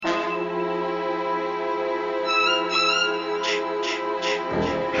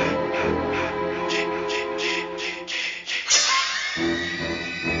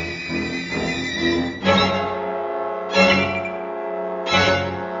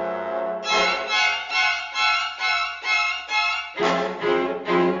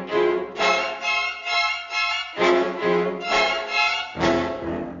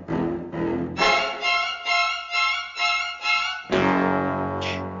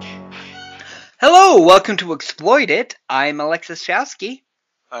Welcome to Exploit It. I'm Alexis Chowsky.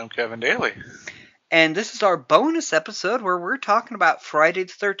 I'm Kevin Daly. And this is our bonus episode where we're talking about Friday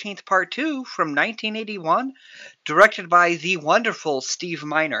the 13th Part 2 from 1981, directed by the wonderful Steve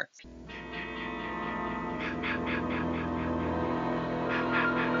Miner.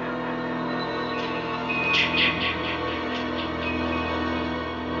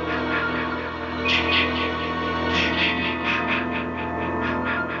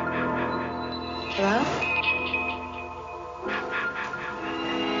 Hello?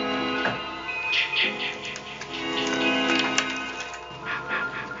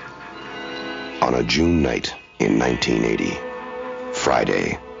 On a June night in 1980,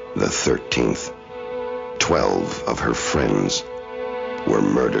 Friday the 13th, 12 of her friends were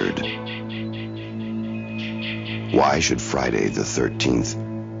murdered. Why should Friday the 13th,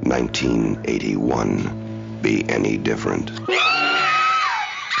 1981 be any different?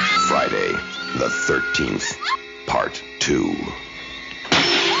 Friday the 13th, Part 2.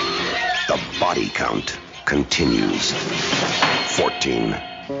 The body count continues. 14.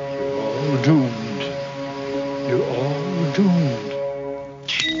 All doomed. You're all doomed.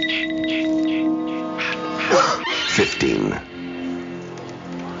 15.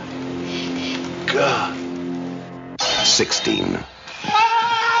 God. 16.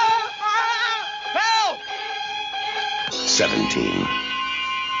 Help! 17.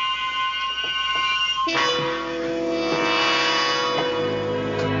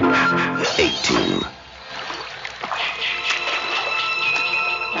 18.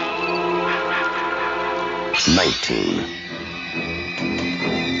 19.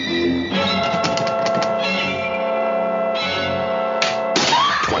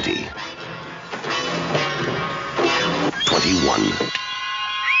 20. 21.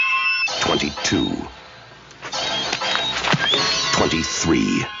 22.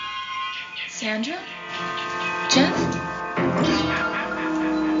 23. Sandra? Jeff?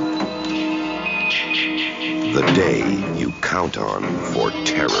 The day you count on for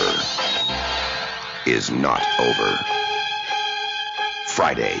terror is not over.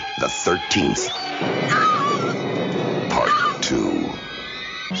 Friday the 13th, Part 2.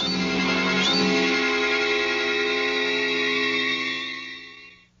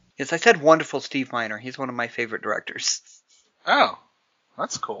 Yes, I said wonderful Steve Miner. He's one of my favorite directors. Oh,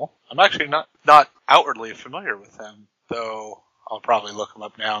 that's cool. I'm actually not outwardly familiar with him, though I'll probably look him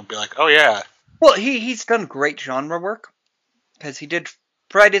up now and be like, oh yeah. Well, he's done great genre work, because he did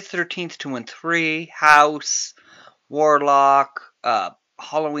Friday the 13th 2 and 3, House, Warlock,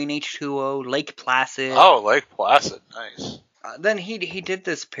 Halloween H2O, Lake Placid. Oh, Lake Placid. Nice. Then he did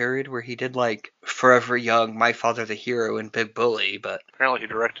this period where he did like Forever Young, My Father the Hero, and Big Bully, but Apparently he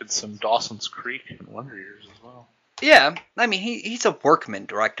directed some Dawson's Creek and Wonder Years as well. yeah, I mean he's a workman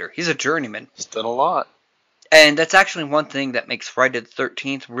director. He's a journeyman. He's done a lot. And that's actually one thing that makes Friday the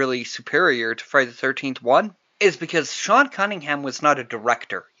 13th really superior to Friday the 13th 1, is because Sean Cunningham was not a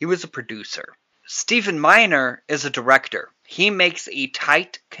director. He was a producer. Stephen Miner is a director. He makes a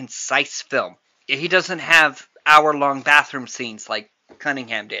tight, concise film. He doesn't have hour-long bathroom scenes like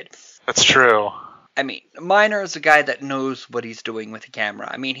Cunningham did. That's true. I mean, Miner is a guy that knows what he's doing with the camera.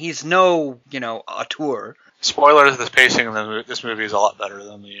 I mean, he's no, auteur. Spoilers, the pacing in this movie is a lot better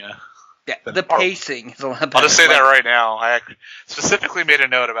than the... Yeah, the pacing is a lot better. I'll just say that right now. I specifically made a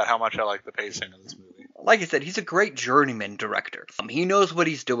note about how much I like the pacing of this movie. Like I said, he's a great journeyman director. He knows what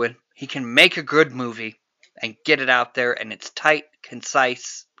he's doing. He can make a good movie and get it out there, and it's tight,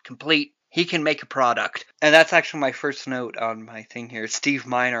 concise, complete. He can make a product. And that's actually my first note on my thing here. Steve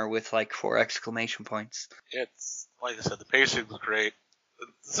Miner with like 4 exclamation points. It's, like I said, the pacing is great.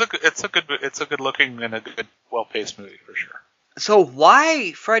 It's a good looking and a good, well-paced movie for sure. So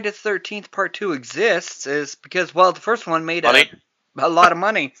why Friday the 13th Part 2 exists is because, well, the first one made a lot of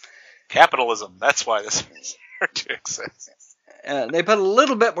money. Capitalism. That's why this Part 2 exists. They put a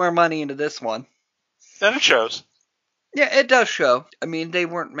little bit more money into this one. And it shows. Yeah, it does show. I mean, they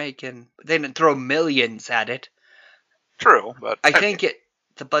didn't throw millions at it. True, but... I think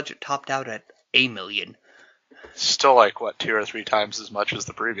the budget topped out at $1 million. Still like, 2 or 3 times as much as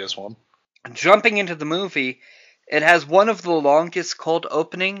the previous one. Jumping into the movie, it has one of the longest cold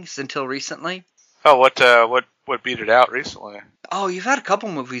openings until recently. Oh, what beat it out recently? Oh, you've had a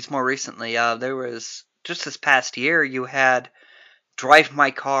couple movies more recently. There was, just this past year, you had Drive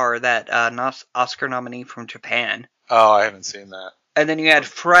My Car, that Oscar nominee from Japan. Oh, I haven't seen that. And then you had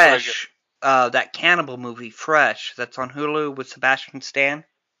Fresh, that cannibal movie, Fresh, that's on Hulu with Sebastian Stan.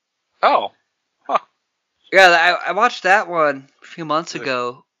 Oh. Huh. Yeah, I watched that one a few months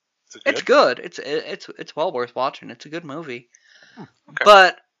ago. Is it It's good. It's well worth watching. It's a good movie. Okay.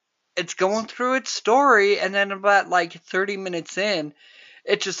 But it's going through its story, and then about like 30 minutes in,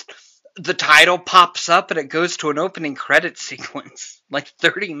 the title pops up and it goes to an opening credit sequence, like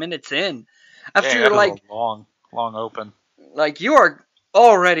 30 minutes in. After you're like, a long open. Like, you are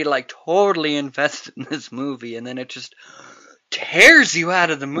already like totally invested in this movie, and then it just tears you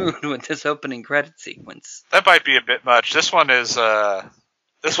out of the mood with this opening credit sequence. That might be a bit much. This one is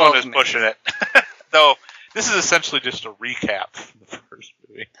pushing it. Though this is essentially just a recap from the first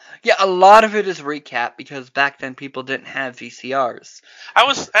movie. Yeah, a lot of it is recap because back then people didn't have VCRs.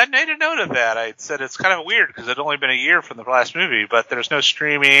 I made a note of that. I said it's kind of weird because it had only been a year from the last movie, but there's no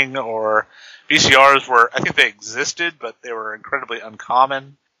streaming or VCRs I think they existed, but they were incredibly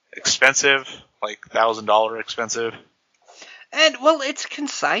uncommon, expensive, like $1,000 expensive. And, well, it's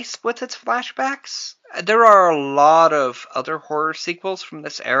concise with its flashbacks. There are a lot of other horror sequels from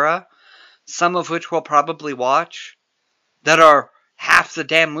this era, some of which we'll probably watch, that are half the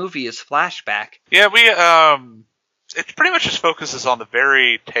damn movie is flashback. Yeah, it pretty much just focuses on the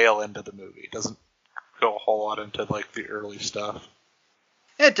very tail end of the movie. It doesn't go a whole lot into, like, the early stuff.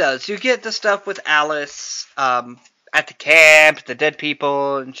 It does. You get the stuff with Alice, at the camp, the dead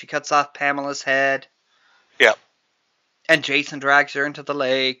people, and she cuts off Pamela's head. Yep. And Jason drags her into the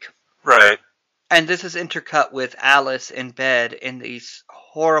lake. Right. And this is intercut with Alice in bed in these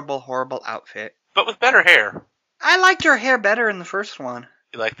horrible, horrible outfit. But with better hair. I liked her hair better in the first one.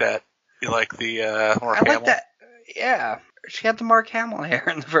 You like that? You like the Mark I Hamill? like that. Yeah. She had the Mark Hamill hair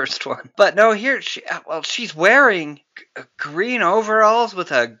in the first one. But no, here, she's wearing green overalls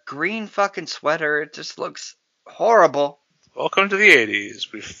with a green fucking sweater. It just looks horrible. Welcome to the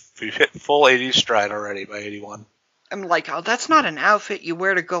 80s. We've hit full 80s stride already by 81. I'm like, oh, that's not an outfit you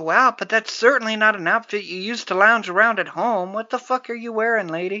wear to go out, but that's certainly not an outfit you use to lounge around at home. What the fuck are you wearing,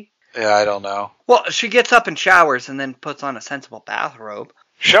 lady? Yeah, I don't know. Well, she gets up and showers and then puts on a sensible bathrobe.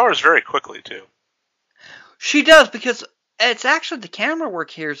 Showers very quickly, too. She does, because it's actually, the camera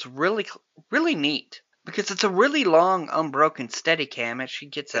work here is really, really neat. Because it's a really long, unbroken Steadicam, and she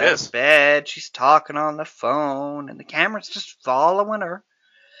gets out of bed, she's talking on the phone, and the camera's just following her.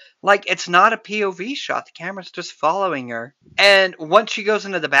 Like, it's not a POV shot, the camera's just following her. And once she goes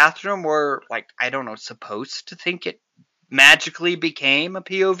into the bathroom, we're, like, I don't know, supposed to think it magically became a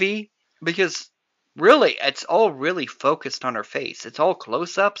POV. Because, really, it's all really focused on her face. It's all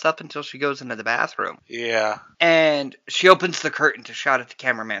close-ups up until she goes into the bathroom. Yeah. And she opens the curtain to shout at the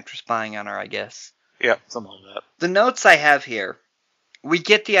cameraman for spying on her, I guess. Yeah, something like that. The notes I have here, we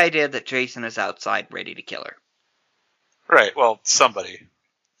get the idea that Jason is outside ready to kill her. Right, well, somebody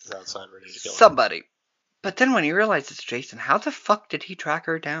is outside ready to kill her. Somebody. But then when you realize it's Jason, how the fuck did he track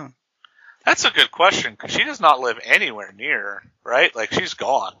her down? That's a good question, because she does not live anywhere near, right? Like, she's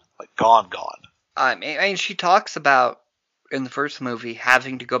gone. Like, gone. I mean, she talks about, in the first movie,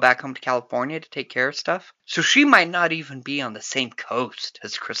 having to go back home to California to take care of stuff. So she might not even be on the same coast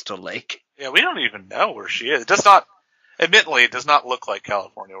as Crystal Lake. Yeah, we don't even know where she is. It does not, admittedly, it does not look like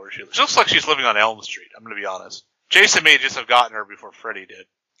California where she lives. She looks like she's living on Elm Street, I'm going to be honest. Jason may just have gotten her before Freddy did.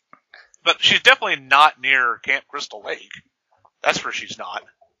 But she's definitely not near Camp Crystal Lake. That's where she's not.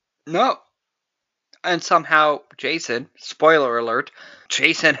 No. And somehow Jason, spoiler alert,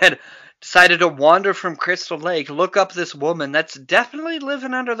 Jason had decided to wander from Crystal Lake, look up this woman that's definitely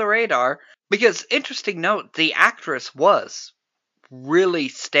living under the radar. Because, interesting note, the actress was really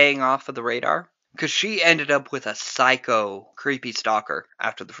staying off of the radar. Because she ended up with a psycho, creepy stalker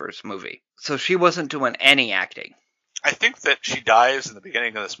after the first movie. So she wasn't doing any acting. I think that she dies in the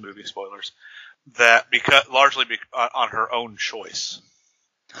beginning of this movie, spoilers, that largely on her own choice.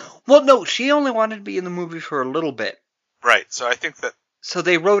 Well, no, she only wanted to be in the movie for a little bit. Right, so I think that... So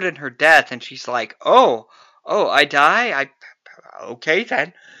they wrote in her death, and she's like, oh, I die? Okay,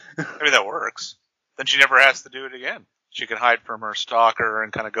 then. I mean, that works. Then she never has to do it again. She can hide from her stalker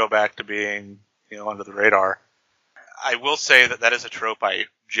and kind of go back to being, under the radar. I will say that is a trope I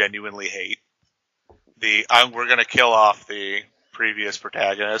genuinely hate. We're going to kill off the previous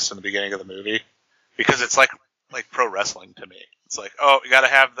protagonist in the beginning of the movie. Because it's like pro wrestling to me. It's like, oh, you got to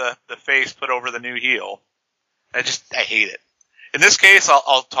have the face put over the new heel. I hate it. In this case,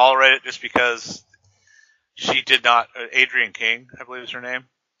 I'll tolerate it just because she did not. Adrienne King, I believe is her name,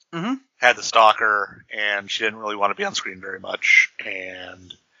 had the stalker, and she didn't really want to be on screen very much,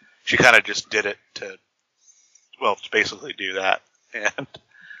 and she kind of just did it to basically do that. And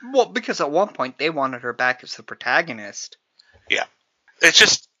well, because at one point they wanted her back as the protagonist. Yeah, it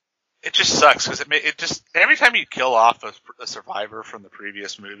just sucks because it just every time you kill off a survivor from the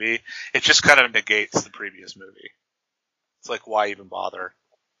previous movie, it just kind of negates the previous movie. It's like, why even bother?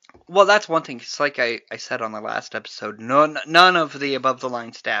 Well, that's one thing. It's like I said on the last episode. None of the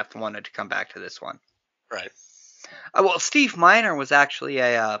above-the-line staff wanted to come back to this one. Right. Well, Steve Miner was actually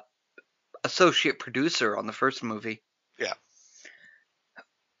a associate producer on the first movie. Yeah.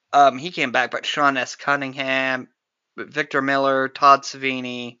 He came back, but Sean S. Cunningham, Victor Miller, Todd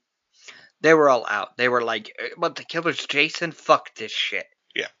Savini, they were all out. They were like, "What, the killer's Jason? Fuck this shit."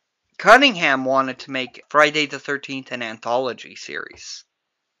 Yeah. Cunningham wanted to make Friday the 13th an anthology series.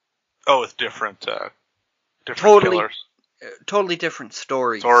 Oh, with different killers. Totally different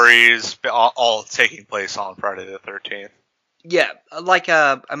stories. Stories, all taking place on Friday the 13th. Yeah, like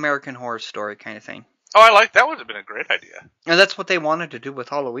a American Horror Story kind of thing. Oh, I like that. Would have been a great idea. And that's what they wanted to do with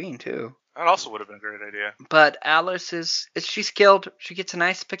Halloween, too. That also would have been a great idea. But Alice she's killed. She gets a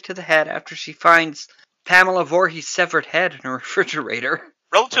nice pick to the head after she finds Pamela Voorhees' severed head in her refrigerator.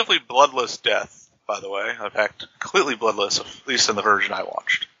 Relatively bloodless death, by the way. In fact, completely bloodless, at least in the version I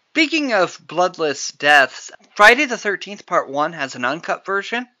watched. Speaking of bloodless deaths, Friday the 13th Part 1 has an uncut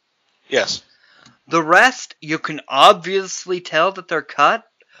version. Yes. The rest, you can obviously tell that they're cut,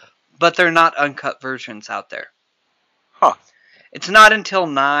 but they're not uncut versions out there. Huh. It's not until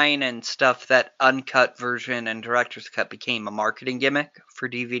 9 and stuff that uncut version and director's cut became a marketing gimmick for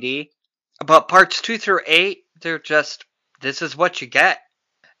DVD. But parts 2 through 8, they're just, this is what you get.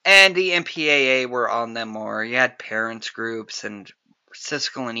 And the MPAA were on them more. You had parents groups, and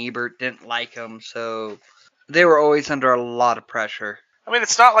Siskel and Ebert didn't like them, so they were always under a lot of pressure. I mean,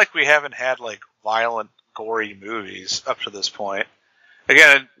 it's not like we haven't had, like, violent, gory movies up to this point.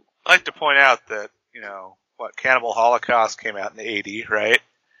 Again, I'd like to point out that, Cannibal Holocaust came out in the 80s, right?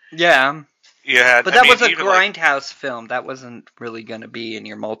 Yeah. But that was a grindhouse film. That wasn't really going to be in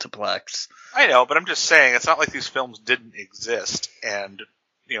your multiplex. I know, but I'm just saying, it's not like these films didn't exist and,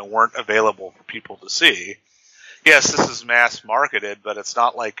 weren't available for people to see. Yes, this is mass marketed, but it's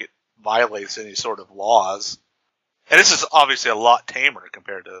not like it violates any sort of laws. And this is obviously a lot tamer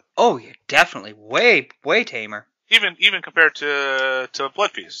compared to... Oh, yeah, definitely. Way, way tamer. Even compared to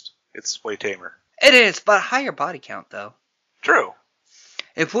Blood Feast, it's way tamer. It is, but higher body count, though. True.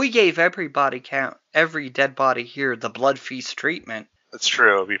 If we gave every dead body here the Blood Feast treatment... That's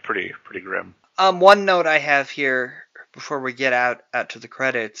true. It would be pretty grim. One note I have here, before we get out to the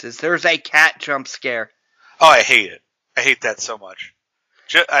credits, is there's a cat jump scare. Oh, I hate it. I hate that so much.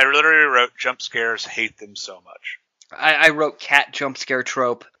 I literally wrote jump scares, hate them so much. I wrote cat jump scare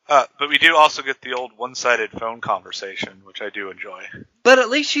trope. But we do also get the old one-sided phone conversation, which I do enjoy. But at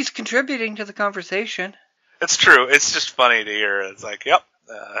least she's contributing to the conversation. It's true. It's just funny to hear. It's like, yep,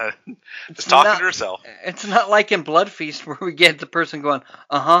 just talking to herself. It's not like in Blood Feast where we get the person going,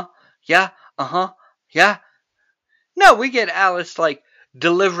 yeah, yeah. No, we get Alice, like,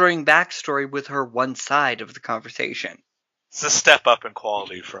 delivering backstory with her one side of the conversation. It's a step up in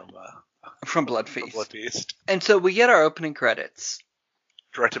quality from Blood Feast. From Blood Feast. And so we get our opening credits.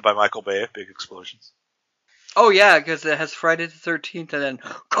 Directed by Michael Bay, Big Explosions. Oh yeah, because it has Friday the 13th and then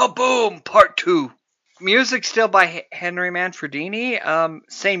Kaboom! Part 2. Music still by Henry Manfredini.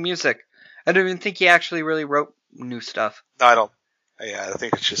 Same music. I don't even think he actually really wrote new stuff. No, I don't. Yeah, I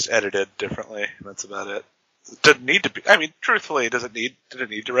think it's just edited differently. That's about it. It doesn't need to be. I mean, truthfully, did it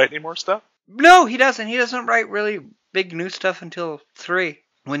need to write any more stuff? No, he doesn't. He doesn't write really big new stuff until 3.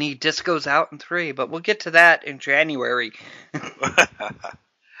 When he discos out in 3, but we'll get to that in January.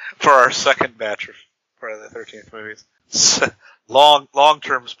 For our second batch of Friday the 13th movies.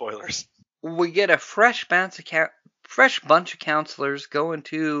 Long-term spoilers. We get a fresh bunch of counselors going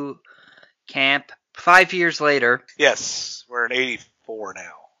to camp 5 years later. Yes, we're in 84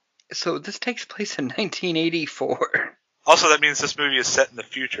 now. So this takes place in 1984. Also, that means this movie is set in the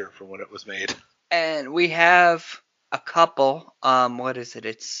future from when it was made. And we have a couple. What is it?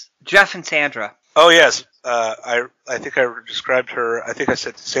 It's Jeff and Sandra. Oh yes, I think I described her. I think I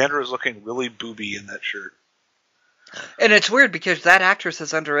said Sandra is looking really booby in that shirt. And it's weird because that actress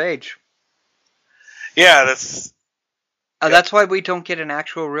is underage. Yeah, that's. That's why we don't get an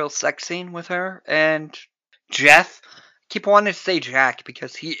actual real sex scene with her and Jeff. I keep wanting to say Jack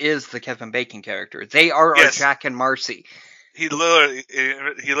because he is the Kevin Bacon character. They are our Jack and Marcy. He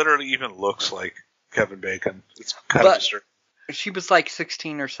literally even looks like Kevin Bacon. It's kind of disturbing. She was like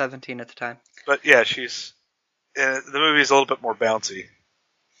 16 or 17 at the time. But yeah, the movie's a little bit more bouncy.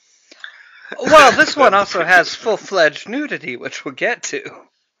 Well, this one also has full-fledged nudity, which we'll get to.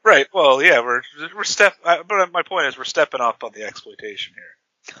 Right. Well, yeah, but my point is we're stepping up on the exploitation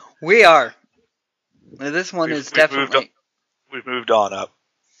here. We are. This one is definitely. We've moved on up.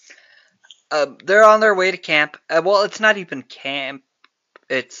 They're on their way to camp. Well, it's not even camp.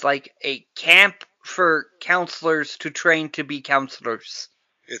 It's like a camp for counselors to train to be counselors.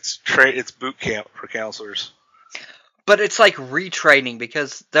 It's boot camp for counselors. But it's like retraining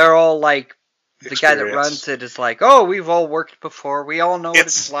because they're all like, the guy that runs it is like, oh, we've all worked before. We all know what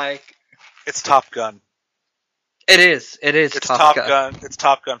it's like. It's Top Gun. It is. It's Top Gun. It's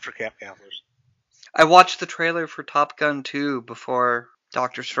Top Gun for camp counselors. I watched the trailer for Top Gun 2 before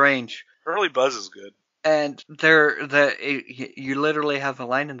Doctor Strange. Early buzz is good. And you literally have a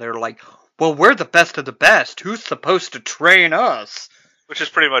line in there like, well, we're the best of the best. Who's supposed to train us? Which is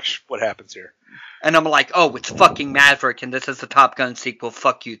pretty much what happens here. And I'm like, oh, it's fucking Maverick, and this is the Top Gun sequel.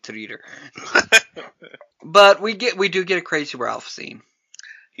 Fuck you, theater. But we do get a Crazy Ralph scene.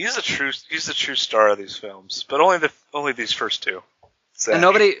 He's the true star of these films, but only these first two. Zach. And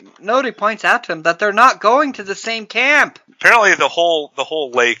nobody points out to him that they're not going to the same camp. Apparently, the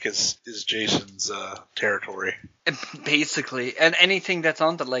whole lake is Jason's territory. Basically, and anything that's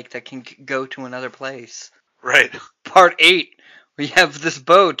on the lake that can go to another place. Right. Part 8. We have this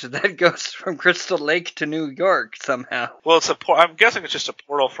boat that goes from Crystal Lake to New York somehow. Well, I'm guessing it's just a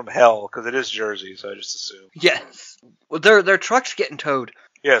portal from hell because it is Jersey, so I just assume. Yes. Well, their truck's getting towed.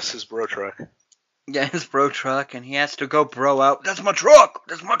 Yes, his bro truck. Yeah, his bro truck, and he has to go bro out. That's my truck.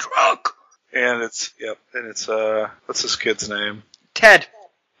 That's my truck. And it's what's this kid's name? Ted.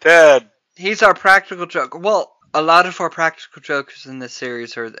 He's our practical joke. Well, a lot of our practical jokers in this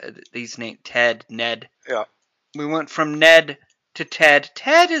series are these named Ted, Ned. Yeah. We went from Ned to Ted.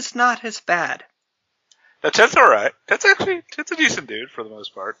 Ted is not as bad. Now, Ted's alright. Ted's a decent dude for the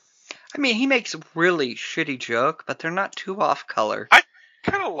most part. I mean, he makes a really shitty joke, but they're not too off color. I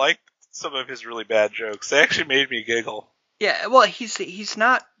kind of liked some of his really bad jokes. They actually made me giggle. Yeah, well, he's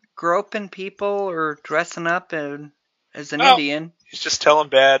not groping people or dressing up as an Indian. He's just telling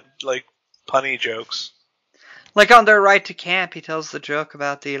bad, like, punny jokes. Like on their ride to camp, he tells the joke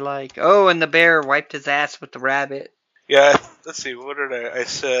about and the bear wiped his ass with the rabbit. Yeah, let's see, what did I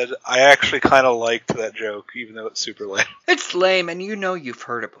said, I actually kind of liked that joke, even though it's super lame. It's lame, and you've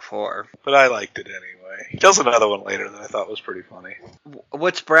heard it before. But I liked it anyway. He tells another one later that I thought was pretty funny.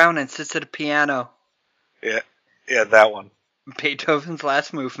 What's brown and sits at a piano? Yeah, that one. Beethoven's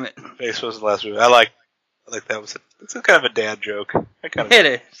Last Movement. Beethoven's Last Movement. I like that. It's a kind of a dad joke. It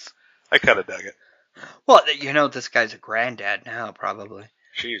is. I kind of dug it. Well, this guy's a granddad now, probably.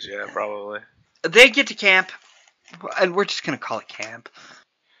 Jeez, yeah, probably. They get to camp, and we're just going to call it camp.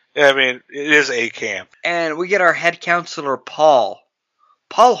 Yeah, I mean, it is a camp. And we get our head counselor, Paul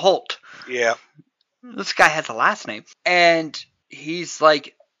Holt. Yeah. This guy has a last name. And he's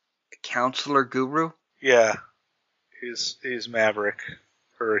like a counselor guru. Yeah. He's Maverick.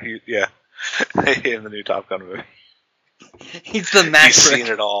 Yeah. In the new Top Gun movie. He's the Maverick. He's seen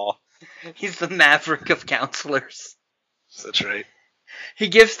it all. He's the Maverick of counselors. That's right. He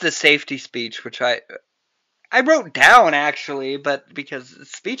gives the safety speech, which I wrote down, actually, but because the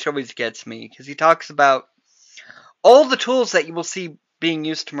speech always gets me, because he talks about all the tools that you will see being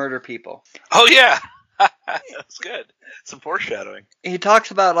used to murder people. Oh, yeah. That's good. Some foreshadowing. He talks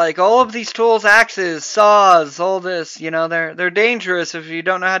about, all of these tools, axes, saws, all this, they're dangerous. If you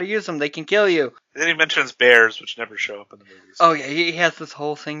don't know how to use them, they can kill you. Then he mentions bears, which never show up in the movies. Oh, yeah, he has this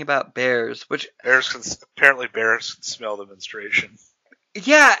whole thing about bears, which... Apparently bears can smell the menstruation.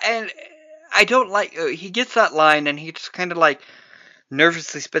 Yeah, and I don't like... he gets that line, and he just kind of,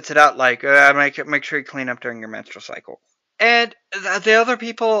 nervously spits it out, make sure you clean up during your menstrual cycle. And the other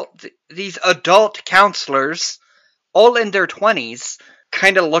people, these adult counselors, all in their 20s,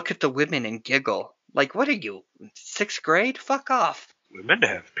 kind of look at the women and giggle. Like, what are you, 6th grade? Fuck off. Women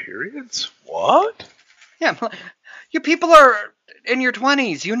have periods? What? Yeah, you people are in your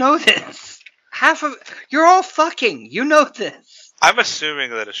 20s. You know this. You're all fucking. You know this. I'm assuming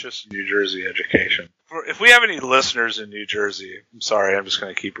that it's just a New Jersey education. If we have any listeners in New Jersey, I'm sorry, I'm just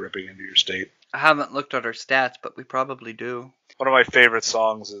going to keep ripping into your state. I haven't looked at our stats, but we probably do. One of my favorite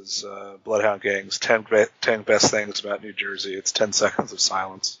songs is Bloodhound Gang's 10 Best Things About New Jersey. It's 10 Seconds of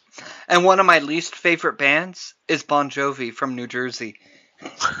Silence. And one of my least favorite bands is Bon Jovi from New Jersey.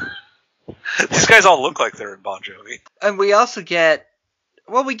 These guys all look like they're in Bon Jovi. And we also get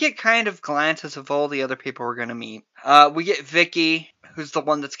kind of glances of all the other people we're going to meet. We get Vicky, who's the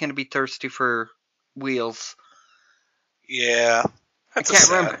one that's going to be thirsty for wheels. Yeah. That's a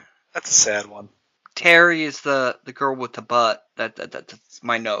sad one. Terry is the girl with the butt. That's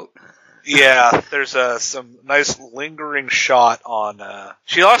my note. Yeah, there's some nice lingering shot on...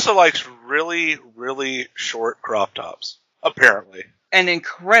 she also likes really, really short crop tops, apparently. And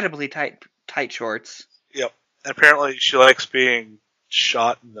incredibly tight shorts. Yep. And apparently she likes being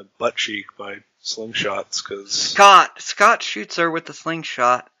shot in the butt cheek by slingshots, because... Scott shoots her with the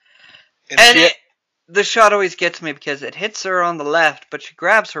slingshot. The shot always gets me because it hits her on the left, but she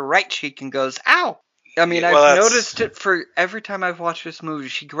grabs her right cheek and goes, ow! I mean, I've noticed it for every time I've watched this movie.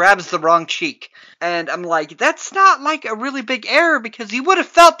 She grabs the wrong cheek. And I'm like, that's not like a really big error because you would have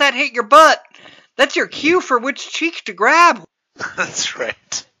felt that hit your butt. That's your cue for which cheek to grab. That's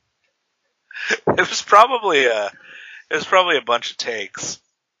right. It was probably a bunch of takes,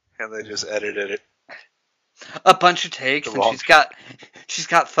 and they just edited it. A bunch of takes, and she's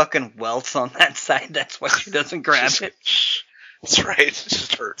got fucking welts on that side. That's why she doesn't grab it. That's right. It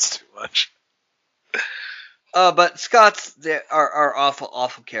just hurts too much. But Scott's our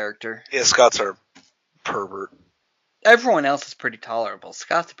awful character. Yeah, Scott's our pervert. Everyone else is pretty tolerable.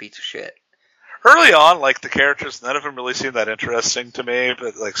 Scott's a piece of shit. Early on, like, the characters, none of them really seemed that interesting to me,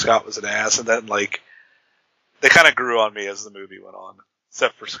 but, like, Scott was an ass, and then, like, they kind of grew on me as the movie went on,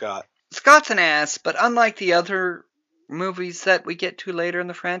 except for Scott. Scott's an ass, but unlike the other movies that we get to later in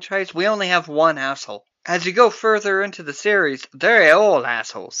the franchise, we only have one asshole. As you go further into the series, they're all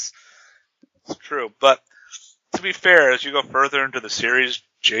assholes. It's true, but to be fair, as you go further into the series,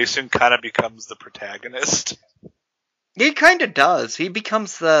 Jason kind of becomes the protagonist. He kind of does. He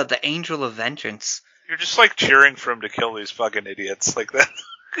becomes the angel of vengeance. You're just, like, cheering for him to kill these fucking idiots. Like,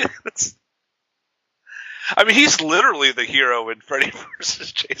 that's... I mean, he's literally the hero in Freddy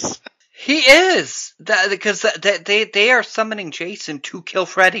vs. Jason. He is! Because they are summoning Jason to kill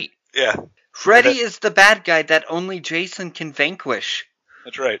Freddy. Yeah. Freddy is the bad guy that only Jason can vanquish.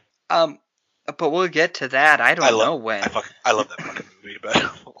 That's right. But we'll get to that. I don't know when. I love that fucking movie, but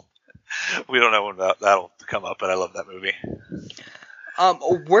we don't know when that'll come up, but I love that movie.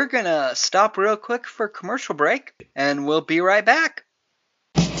 We're gonna stop real quick for a commercial break, and we'll be right back.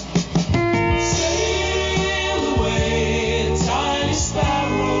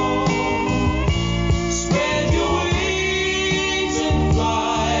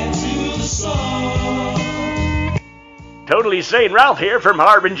 Totally Sane Ralph here from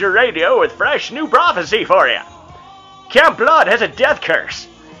Harbinger Radio with fresh new prophecy for you. Camp Blood has a death curse.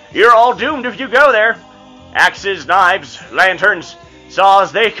 You're all doomed if you go there. Axes, knives, lanterns,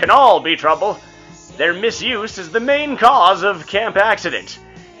 saws, they can all be trouble. Their misuse is the main cause of camp accidents.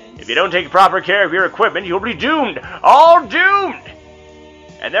 If you don't take proper care of your equipment, you'll be doomed. All doomed!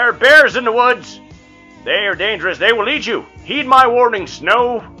 And there are bears in the woods. They are dangerous. They will eat you. Heed my warnings.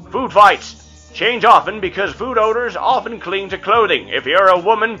 No food fights. Change often because food odors often cling to clothing. If you're a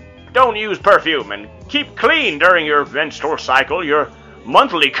woman, don't use perfume. And keep clean during your menstrual cycle. Your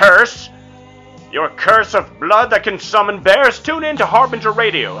monthly curse. Your curse of blood that can summon bears. Tune in to Harbinger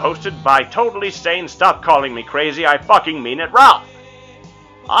Radio, hosted by Totally Sane, stop calling me crazy, I fucking mean it, Ralph.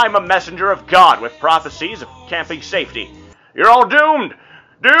 I'm a messenger of God with prophecies of camping safety. You're all doomed!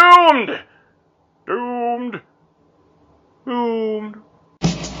 Doomed! Doomed! Doomed!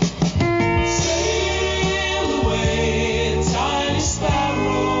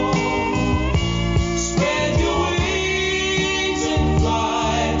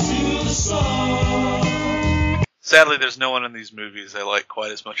 Sadly, there's no one in these movies I like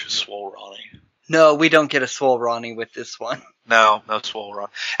quite as much as Swole Ronnie. No, we don't get a Swole Ronnie with this one. No Swole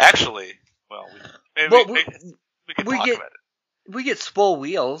Ronnie. Actually, well, we can talk about it. We get Swole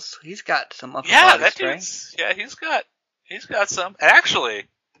Wheels. He's got some upper Yeah, body that strength. dude's. Yeah, he's got some. And actually,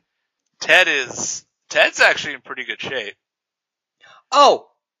 Ted's actually in pretty good shape. Oh,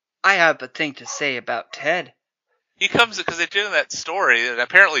 I have a thing to say about Ted. He comes because they did that story, and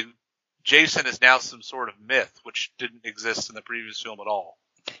apparently Jason is now some sort of myth, which didn't exist in the previous film at all.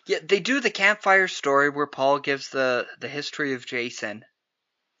 Yeah, they do the campfire story where Paul gives the history of Jason.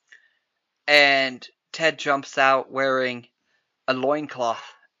 And Ted jumps out wearing a loincloth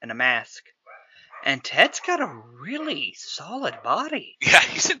and a mask. And Ted's got a really solid body. Yeah,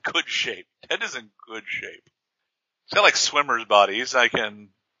 he's in good shape. Ted is in good shape. He's got like swimmer's body. He's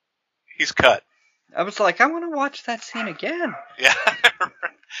cut. I was like, I want to watch that scene again. Yeah.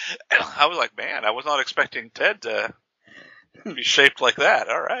 I was like, man, I was not expecting Ted to be shaped like that.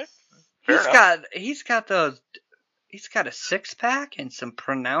 All right. He's got a six pack and some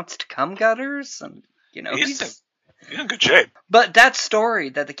pronounced cum gutters, and he's in good shape. But that story,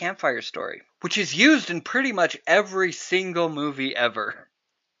 the campfire story, which is used in pretty much every single movie ever.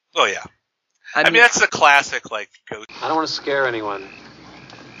 Oh yeah. I mean that's the classic go. I don't want to scare anyone,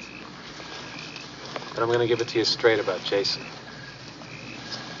 but I'm going to give it to you straight about Jason.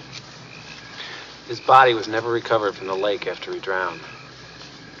 His body was never recovered from the lake after he drowned.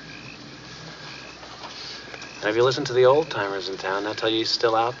 And if you listen to the old-timers in town, they'll tell you he's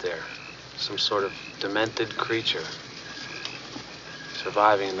still out there. Some sort of demented creature.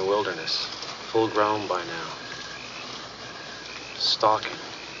 Surviving in the wilderness. Full-grown by now. Stalking.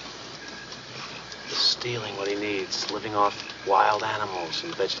 stealing what he needs, living off wild animals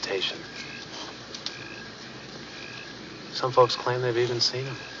and vegetation. Some folks claim they've even seen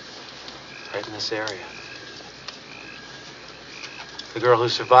him right in this area. The girl who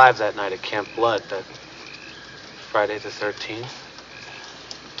survived that night at Camp Blood, that Friday the 13th,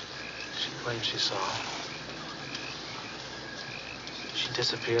 she claims she saw him. She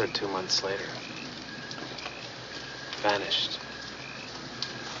disappeared 2 months later. Vanished.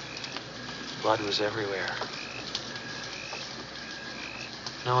 Blood was everywhere.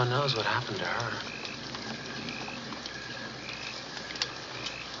 No one knows what happened to her.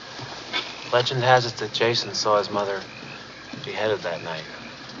 Legend has it that Jason saw his mother beheaded that night,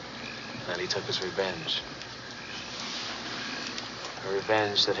 and that he took his revenge. A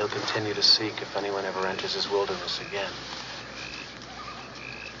revenge that he'll continue to seek if anyone ever enters his wilderness again.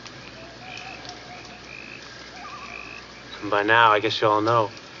 And by now, I guess you all know,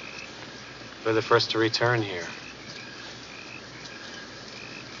 we're the first to return here.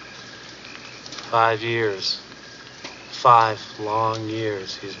 5 years. 5 long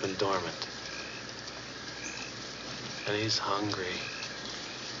years he's been dormant. And he's hungry.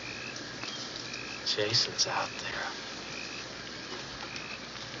 Jason's out there.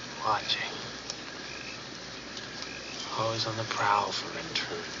 Watching. Always on the prowl for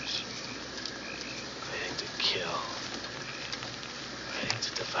intruders. Waiting to kill. Waiting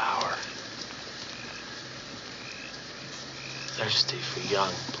to devour. Thirsty for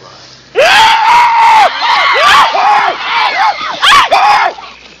young blood.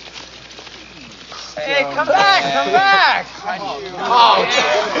 Hey, come back! Come back!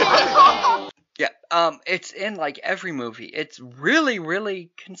 Yeah, it's in like every movie. It's really,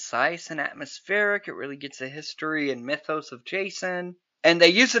 really concise and atmospheric. It really gets the history and mythos of Jason. And they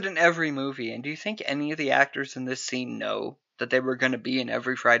use it in every movie. And do you think any of the actors in this scene know that they were going to be in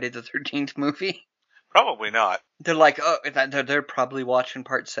every Friday the 13th movie? Probably not. They're like, oh, they're probably watching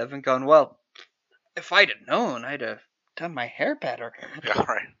part 7 going, well, if I'd have known, I'd have done my hair better. Yeah,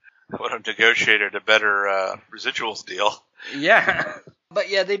 right. I would have negotiated a better residuals deal. Yeah. But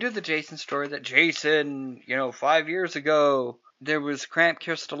yeah, they do the Jason story that Jason, 5 years ago, there was Camp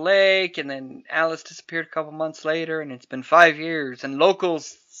Crystal Lake, and then Alice disappeared a couple months later, and it's been 5 years, and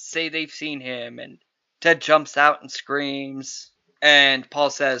locals say they've seen him, and Ted jumps out and screams, and Paul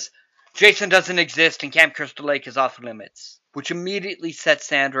says, Jason doesn't exist, and Camp Crystal Lake is off limits, which immediately sets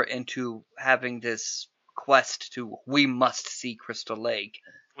Sandra into having this quest to, we must see Crystal Lake.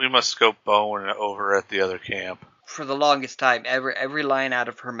 We must go Bowen over at the other camp. For the longest time, every line out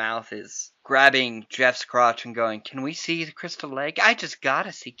of her mouth is grabbing Jeff's crotch and going, can we see the Crystal Lake? I just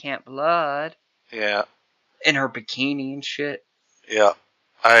gotta see Camp Blood. Yeah. In her bikini and shit. Yeah.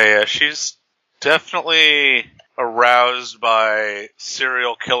 She's definitely aroused by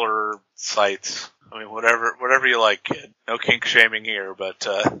serial killer sites. I mean, whatever you like, kid. No kink shaming here, but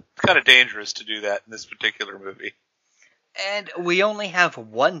it's kind of dangerous to do that in this particular movie. And we only have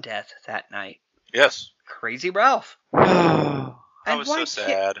one death that night. Yes. Crazy Ralph. That was so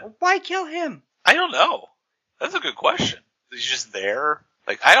sad. Why kill him? I don't know. That's a good question. He's just there.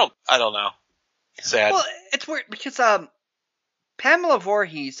 Like, I don't know. Sad. Well, it's weird because Pamela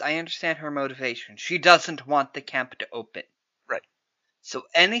Voorhees, I understand her motivation. She doesn't want the camp to open. Right. So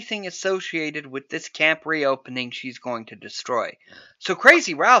anything associated with this camp reopening, she's going to destroy. So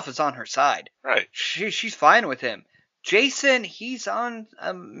Crazy Ralph is on her side. Right. She's fine with him. Jason, he's on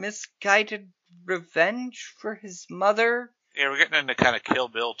a misguided revenge for his mother. Yeah, we're getting into kind of Kill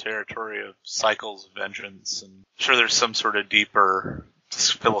Bill territory of cycles of vengeance. And I'm sure there's some sort of deeper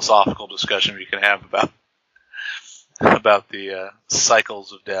philosophical discussion we can have about the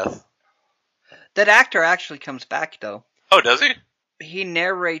cycles of death. That actor actually comes back, though. Oh, does he? He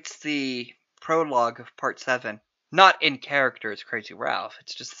narrates the prologue of Part 7. Not in character as Crazy Ralph.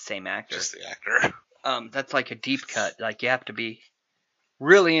 It's just the same actor. Just the actor. That's like a deep cut. Like, you have to be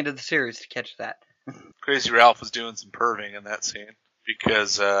really into the series to catch that. Crazy Ralph was doing some perving in that scene.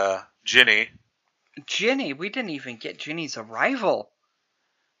 Because, Ginny, we didn't even get Ginny's arrival.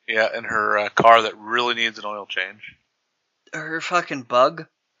 Yeah, in her car that really needs an oil change. Her fucking bug.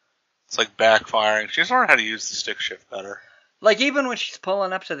 It's like backfiring. She's learned how to use the stick shift better. Like, even when she's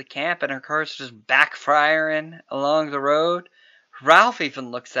pulling up to the camp and her car's just backfiring along the road, Ralph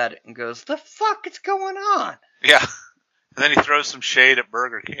even looks at it and goes, the fuck is going on? Yeah. And then he throws some shade at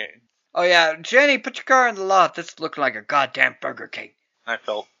Burger King. Oh yeah, Jenny, put your car in the lot. This looks like a goddamn Burger King. I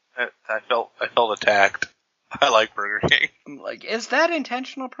felt attacked. I like Burger King. I'm like, is that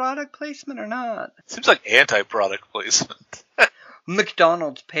intentional product placement or not? Seems like anti-product placement.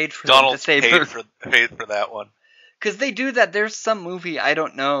 McDonald's paid for them to say paid for that one. Because they do that. There's some movie, I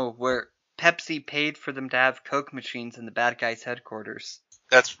don't know, where Pepsi paid for them to have Coke machines in the bad guys' headquarters.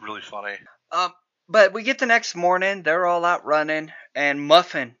 That's really funny. But we get the next morning, they're all out running, and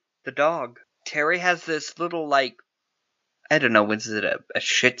Muffin, the dog. Terry has this little, like, I don't know, was it a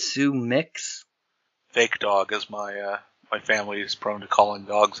Shih Tzu mix? Fake dog, as my family is prone to calling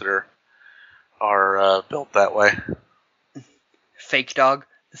dogs that are built that way. Fake dog?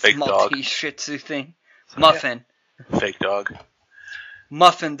 Fake dog. Maltese Shih Tzu thing. Muffin. Yeah. Fake dog.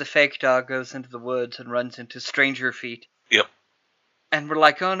 Muffin, the fake dog, goes into the woods and runs into Stranger Feet. Yep. And we're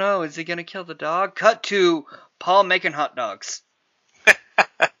like, oh no, is he going to kill the dog? Cut to Paul making hot dogs.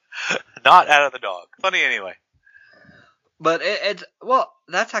 Not out of the dog. Funny anyway. But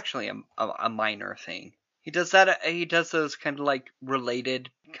that's actually a minor thing. He does that. He does those kind of like related,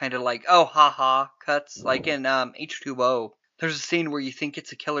 kind of like oh haha cuts, like in H2O. There's a scene where you think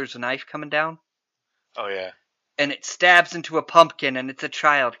it's a killer's knife coming down. Oh yeah. And it stabs into a pumpkin, and it's a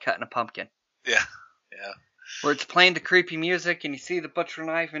child cutting a pumpkin. Yeah, yeah. Where it's playing the creepy music, and you see the butcher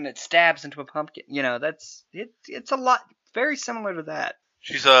knife, and it stabs into a pumpkin. You know, it's a lot very similar to that.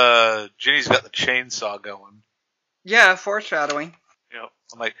 Ginny's got the chainsaw going. Yeah, foreshadowing. You know,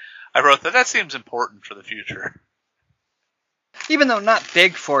 I'm like, I wrote that seems important for the future. Even though not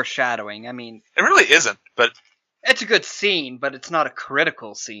big foreshadowing, I mean... It really isn't, but... It's a good scene, but it's not a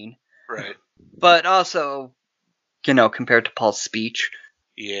critical scene. Right. But also, you know, compared to Paul's speech.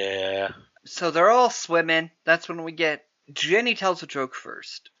 Yeah. So they're all swimming. That's when we get... Jenny tells a joke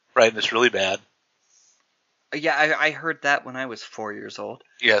first. Right, and it's really bad. Yeah, I heard that when I was 4 years old.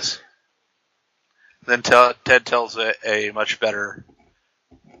 Yes. Then Ted tells a much better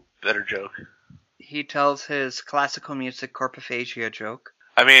joke. He tells his classical music corpophagia joke.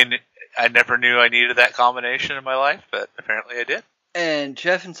 I mean, I never knew I needed that combination in my life, but apparently I did. And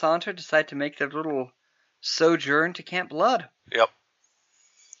Jeff and Saunter decide to make their little sojourn to Camp Blood. Yep.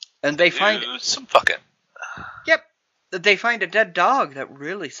 And they find... some fucking... Yep. They find a dead dog. That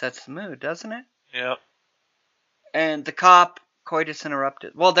really sets the mood, doesn't it? Yep. And the cop, coitus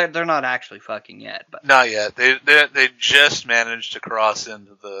interrupted. Well, they're not actually fucking yet, but... Not yet. They just managed to cross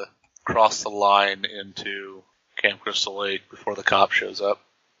the line into Camp Crystal Lake before the cop shows up.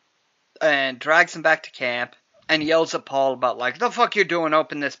 And drags him back to camp and yells at Paul about, like, the fuck you doing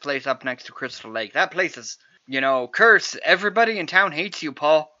open this place up next to Crystal Lake? That place is, you know, cursed. Everybody in town hates you,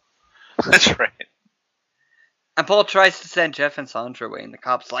 Paul. That's right. And Paul tries to send Jeff and Sandra away, and the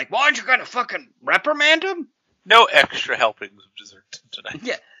cop's like, well, aren't you gonna fucking reprimand him? No extra helpings of dessert tonight.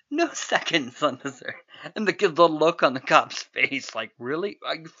 Yeah, no seconds on dessert. And the look on the cop's face, like, really?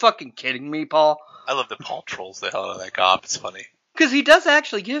 Are you fucking kidding me, Paul? I love that Paul trolls the hell out of that cop. It's funny. Because he does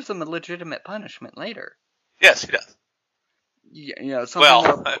actually give them a legitimate punishment later. Yes, he does. Yeah, you know,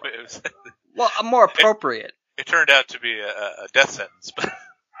 something more appropriate. It turned out to be a death sentence,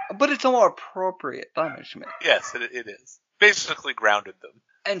 but it's a more appropriate punishment. Yes, it is. Basically grounded them.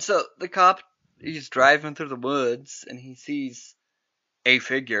 And so the cop, he's driving through the woods, and he sees a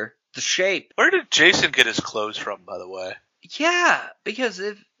figure, the shape. Where did Jason get his clothes from, by the way? Yeah, because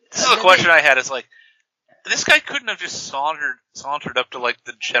if... This is the question I had, is like, this guy couldn't have just sauntered up to, like,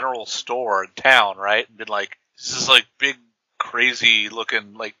 the general store in town, right? And been like, this is, like, big, crazy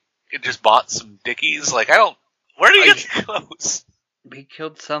looking, like, it just bought some Dickies? Like, where did he get the clothes? He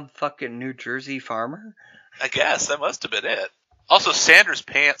killed some fucking New Jersey farmer? I guess, that must have been it. Also, Sanders'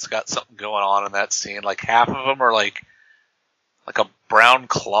 pants got something going on in that scene. Like, half of them are, like a brown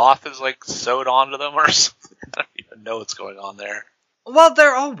cloth is, like, sewed onto them or something. I don't even know what's going on there. Well,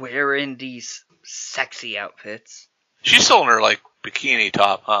 they're all wearing these sexy outfits. She's still in her, like, bikini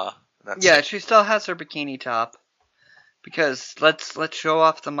top, huh? Yeah, she still has her bikini top. Because let's show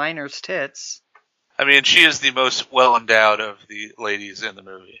off the miner's tits. I mean, she is the most well-endowed of the ladies in the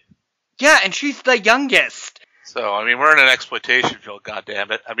movie. Yeah, and she's the youngest. So, I mean, we're in an exploitation film,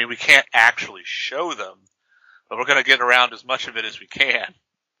 goddammit. I mean, we can't actually show them, but we're going to get around as much of it as we can.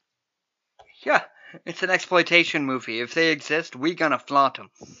 Yeah, it's an exploitation movie. If they exist, we're going to flaunt them.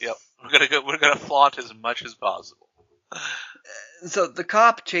 Yep, we're going to flaunt as much as possible. So the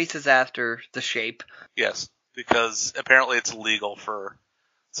cop chases after the shape. Yes, because apparently it's illegal for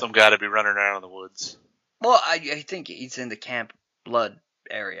some guy to be running around in the woods. Well, I think he's in the Camp Blood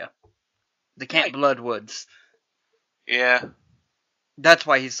area. The Camp Blood woods. Yeah. That's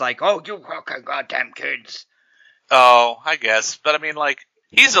why he's like, oh, you fucking goddamn kids. Oh, I guess. But I mean, like,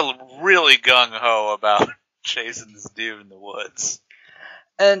 he's a really gung-ho about chasing this dude in the woods.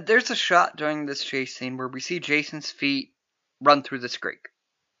 And there's a shot during this chase scene where we see Jason's feet run through this creek.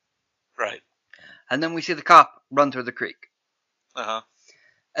 Right. And then we see the cop run through the creek. Uh-huh.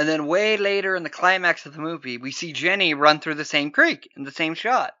 And then way later in the climax of the movie, we see Jenny run through the same creek in the same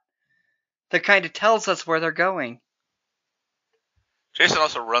shot. that kind of tells us where they're going. Jason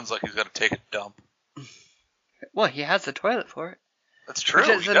also runs like he's got to take a dump. Well, he has the toilet for it. That's true. Which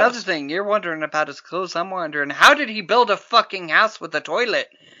is another thing. You're wondering about his clothes. I'm wondering, how did he build a fucking house with a toilet?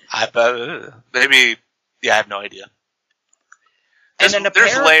 I bet. Maybe. Yeah, I have no idea.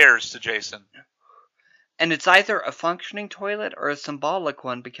 There's layers to Jason. And it's either a functioning toilet or a symbolic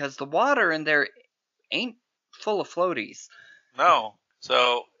one, because the water in there ain't full of floaties. No.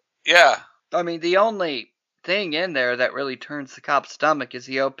 So, yeah. I mean, the only thing in there that really turns the cop's stomach is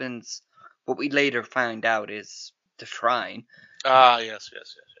he opens what we later find out is the shrine. Ah, yes.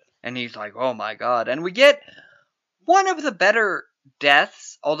 And he's like, oh my god. And we get one of the better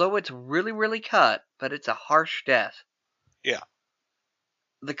deaths, although it's really, really cut, but it's a harsh death. Yeah.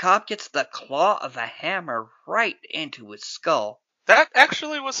 The cop gets the claw of a hammer right into his skull. That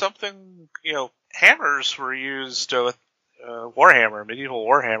actually was something, hammers were used with Warhammer, medieval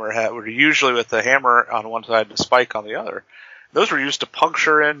Warhammer were usually with the hammer on one side and the spike on the other. Those were used to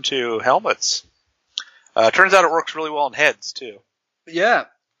puncture into helmets. Turns out it works really well in heads, too. Yeah.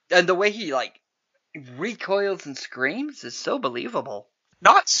 And the way he, recoils and screams is so believable.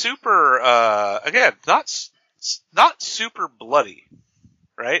 Not super, not super bloody,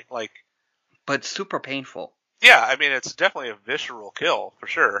 right? But super painful. Yeah, I mean, it's definitely a visceral kill, for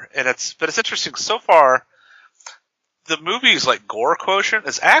sure. But it's interesting, so far, the movie's, gore quotient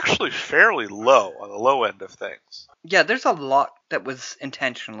is actually fairly low, on the low end of things. Yeah, there's a lot that was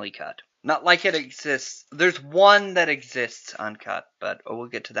intentionally cut. Not like it exists. There's one that exists uncut, but we'll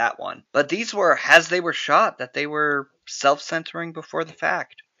get to that one. But these were, as they were shot, that they were self-censoring before the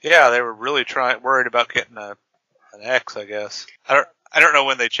fact. Yeah, they were really worried about getting an X, I guess. I don't know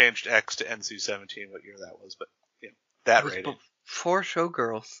when they changed X to NC-17, what year that was, but that rating. Before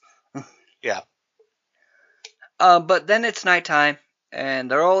Showgirls. Yeah. But then it's nighttime, and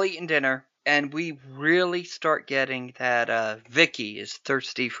they're all eating dinner. And we really start getting that Vicky is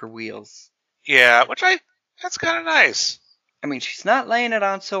thirsty for wheels. Yeah, that's kind of nice. I mean, she's not laying it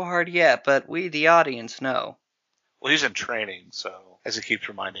on so hard yet, but we, the audience, know. Well, he's in training, so, as he keeps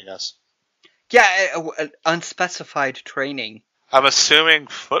reminding us. Yeah, unspecified training. I'm assuming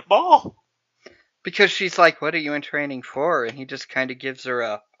football? Because she's like, what are you in training for? And he just kind of gives her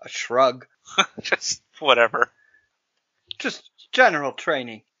a shrug. Just whatever. Just general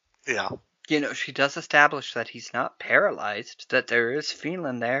training. Yeah. She does establish that he's not paralyzed, that there is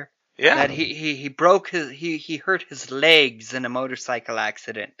feeling there. Yeah. That he broke he hurt his legs in a motorcycle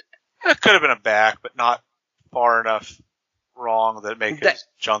accident. It could have been a back, but not far enough wrong that make his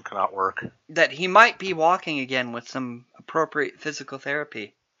junk not work. That he might be walking again with some appropriate physical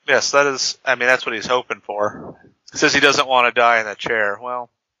therapy. Yes, that's what he's hoping for. He says he doesn't want to die in that chair. Well,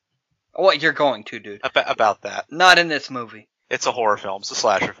 you're going to, dude. About that. Not in this movie. It's a horror film. It's a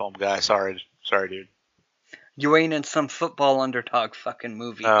slasher film, guy. Sorry, dude. You ain't in some football underdog fucking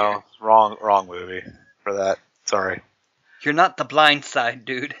movie. No, here. wrong movie for that. Sorry. You're not The Blind Side,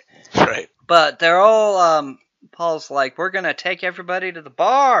 dude. Right. But they're all, Paul's like, we're gonna take everybody to the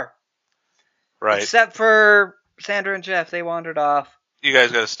bar. Right. Except for Sandra and Jeff, they wandered off. You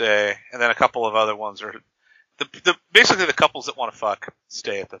guys gotta stay. And then a couple of other ones are, basically the couples that want to fuck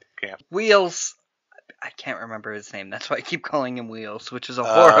stay at the camp. Wheels. I can't remember his name. That's why I keep calling him Wheels, which is a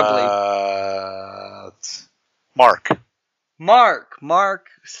horribly... Mark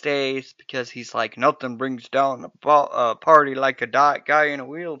stays because he's like, nothing brings down a party like a guy in a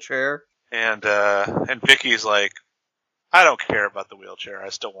wheelchair. And Vicky's like, I don't care about the wheelchair. I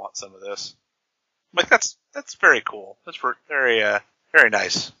still want some of this. Like, that's very cool. That's very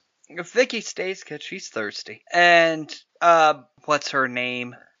nice. Vicky stays because she's thirsty. And, what's her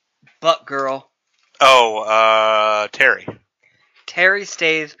name? Butt Girl. Oh, Terry. Terry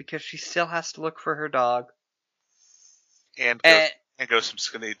stays because she still has to look for her dog. And go some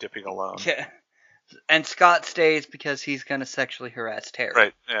skinny dipping alone. Yeah. And Scott stays because he's going to sexually harass Terry.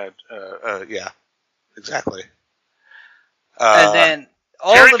 Right. Yeah. Exactly. And then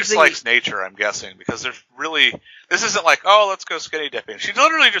Terry just likes nature, I'm guessing, because this isn't like, oh, let's go skinny dipping. She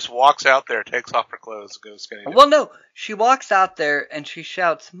literally just walks out there, takes off her clothes, and goes skinny dipping. Well, no. She walks out there and she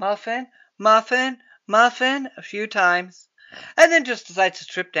shouts, "Muffin, muffin, muffin," a few times. And then just decides to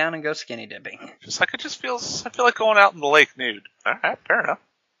strip down and go skinny dipping. Just like I feel like going out in the lake nude. Alright, fair enough.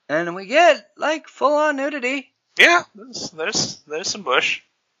 And we get, full on nudity. Yeah, there's some bush.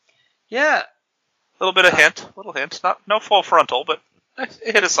 Yeah. Little hint. No full frontal, but it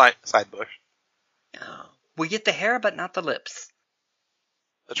hit a side bush. We get the hair, but not the lips.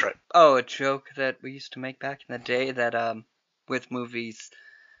 That's right. Oh, a joke that we used to make back in the day that, with movies,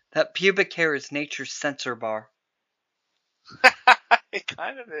 that pubic hair is nature's censor bar. It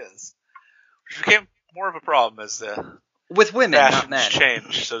kind of is. Which became more of a problem as the With women, not men. fashions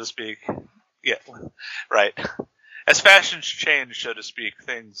changed, so to speak. Yeah, right. As fashions changed, so to speak,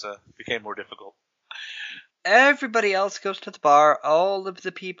 things became more difficult. Everybody else goes to the bar. All of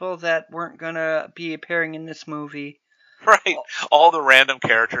the people that weren't gonna be appearing in this movie. Right. All the random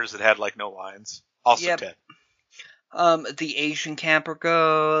characters that had, like, no lines. Also Yep. dead. The Asian camper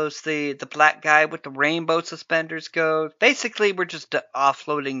goes. The black guy with the rainbow suspenders goes. Basically, we're just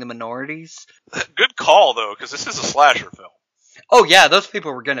offloading the minorities. Good call, though, because this is a slasher film. Oh yeah, those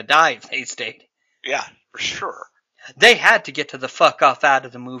people were gonna die if they stayed. Yeah, for sure. They had to get to the fuck off out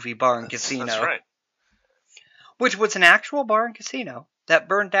of the movie bar and casino. That's right. Which was an actual bar and casino that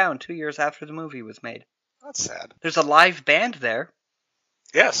burned down 2 years after the movie was made. That's sad. There's a live band there,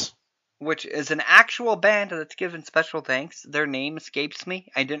 Yes. which is an actual band that's given special thanks. Their name escapes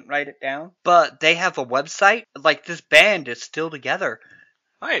me. I didn't write it down. But they have a website. Like, this band is still together.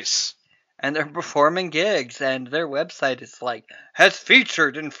 Nice. And they're performing gigs. And their website is like, has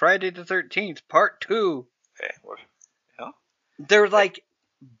featured in Friday the 13th, Part 2. Okay. What? Yeah. They're like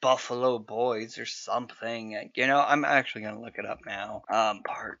Buffalo Boys or something. You know, I'm actually going to look it up now.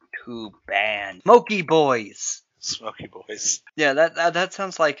 Part 2 band. Smoky Boys. Smoky Boys. Yeah, that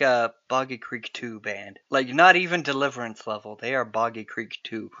sounds like a Boggy Creek 2 band. Like, not even Deliverance level. They are Boggy Creek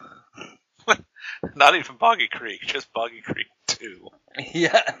 2. Not even Boggy Creek, just Boggy Creek 2.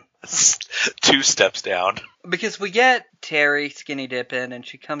 Yeah. 2 steps down. Because we get Terry skinny dipping, and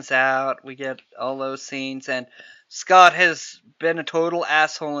she comes out. We get all those scenes, and Scott has been a total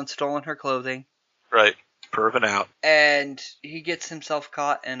asshole and stolen her clothing. Right. Perving out. And he gets himself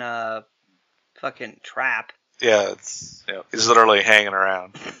caught in a fucking trap. Yeah, he's literally hanging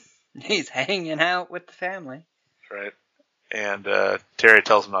around. He's hanging out with the family. Right. And Terry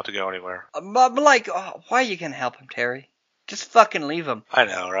tells him not to go anywhere. I'm like, oh, why are you gonna help him, Terry? Just fucking leave him. I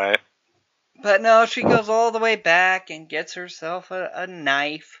know, right? But no, she goes all the way back and gets herself a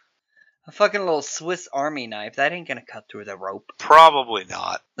knife. A fucking little Swiss Army knife. That ain't gonna cut through the rope. Probably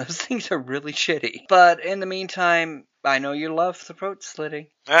not. Those things are really shitty. But in the meantime, I know you love throat slitting.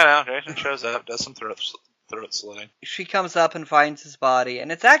 I know, Jason shows up, does some throat slitting. She comes up and finds his body,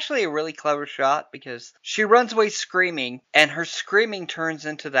 and it's actually a really clever shot because she runs away screaming, and her screaming turns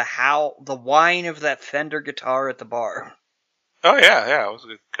into the whine of that Fender guitar at the bar. Oh yeah, it was a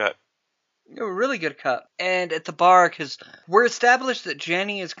good cut. A really good cut. And at the bar, because we're established that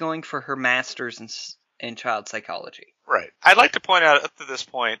Jenny is going for her master's in child psychology. Right. I'd like to point out up to this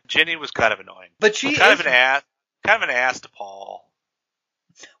point, Jenny was kind of annoying. But she kind of an ass to Paul.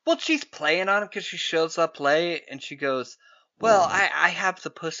 Well, she's playing on him because she shows up late and she goes, well, I have the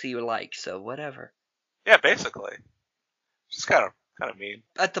pussy you like, so whatever. Yeah, basically. She's kind of mean.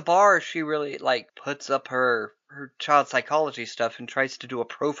 At the bar, she really, puts up her child psychology stuff and tries to do a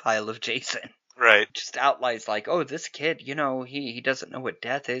profile of Jason. Right. Just outlines oh, this kid, he doesn't know what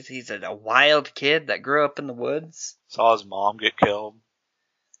death is. He's a wild kid that grew up in the woods. Saw his mom get killed.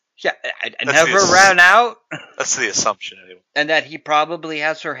 Yeah, I never ran out. That's the assumption, anyway. And that he probably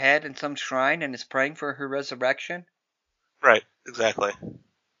has her head in some shrine and is praying for her resurrection. Right, exactly.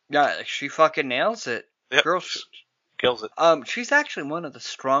 Yeah, she fucking nails it. Yep. Girl, kills it. She's actually one of the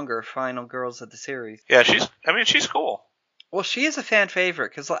stronger final girls of the series. Yeah, she's cool. Well, she is a fan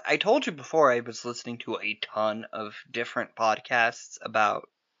favorite, because I told you before I was listening to a ton of different podcasts about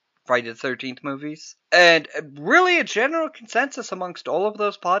Friday the 13th movies. And really a general consensus amongst all of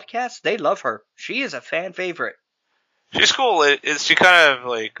those podcasts, they love her. She is a fan favorite. She's cool. She kind of,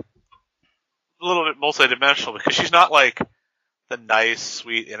 a little bit multidimensional, because she's not, the nice,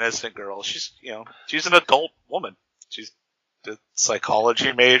 sweet, innocent girl. She's an adult woman. She's a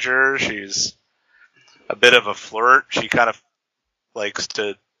psychology major. She's a bit of a flirt. She kind of likes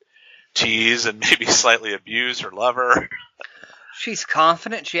to tease and maybe slightly abuse her lover. She's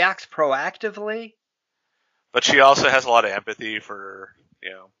confident. She acts proactively. But she also has a lot of empathy for,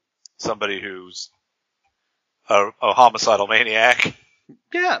 somebody who's a homicidal maniac.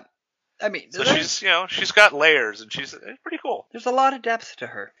 Yeah. I mean, so she's got layers, and she's pretty cool. There's a lot of depth to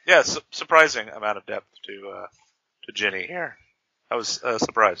her. Yeah, surprising amount of depth to Jenny here. I was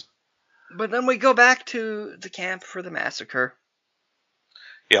surprised. But then we go back to the camp for the massacre.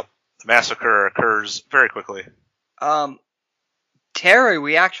 Yep. The massacre occurs very quickly. Terry,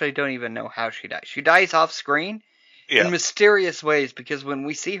 we actually don't even know how she dies. She dies off screen in mysterious ways, because when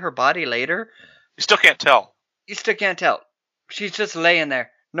we see her body later... You still can't tell. She's just laying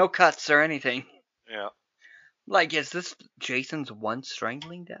there. No cuts or anything. Yeah. Is this Jason's one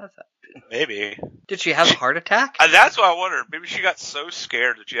strangling death? Maybe. Did she have a heart attack? That's what I wondered. Maybe she got so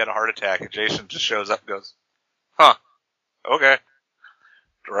scared that she had a heart attack, and Jason just shows up and goes, huh, okay.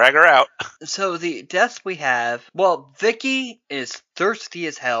 Drag her out. So the deaths we have, well, Vicky is thirsty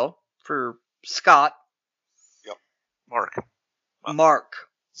as hell for Scott. Yep. Mark. Mark.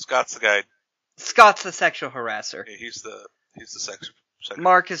 Scott's the guy. Scott's the sexual harasser. Yeah, he's the sexual.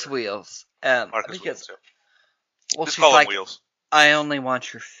 Mark is Wheels. Mark is Wheels too. Well, Just she's call him like, Wheels. I only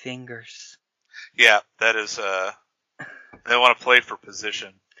want your fingers. Yeah, that is. They want to play for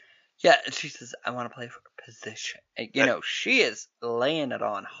position. Yeah, she says, I want to play for position. You know, she is laying it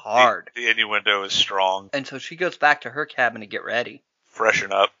on hard. The innuendo is strong. And so she goes back to her cabin to get ready.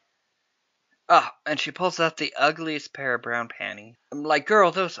 Freshen up. Oh, and she pulls out the ugliest pair of brown panties. I'm like,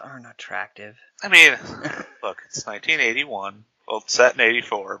 girl, those aren't attractive. I mean, look, it's 1981. Well, it's set in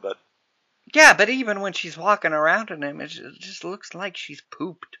 84, but... Yeah, but even when she's walking around in them, it just looks like she's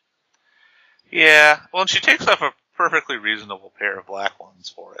pooped. Yeah, well, and she takes off a perfectly reasonable pair of black ones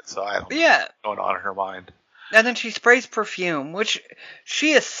for it, so I don't know what's going on in her mind. And then she sprays perfume, which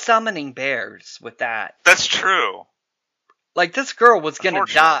she is summoning bears with that. That's true. Like, this girl was going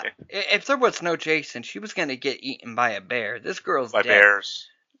to die. If there was no Jason, she was going to get eaten by a bear. This girl's dead. By bears.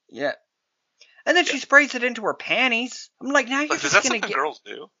 Yeah. And then she sprays it into her panties. I'm like, now you're just going to get... Is that something girls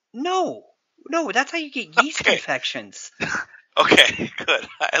do? No, that's how you get yeast infections. Okay, good.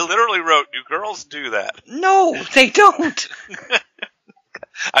 I literally wrote, do girls do that? No, they don't.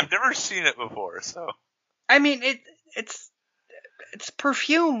 I've never seen it before, so... I mean, it's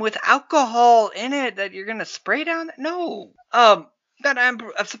perfume with alcohol in it that you're gonna spray down. No. That I'm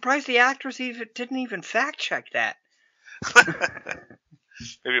surprised the actress didn't even fact check that.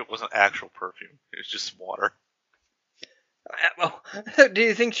 Maybe it wasn't actual perfume. It was just water. Well, do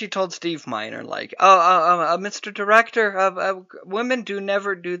you think she told Steve Miner, like, Mr. Director, women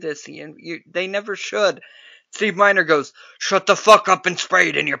never do this. They never should. Steve Miner goes, shut the fuck up and spray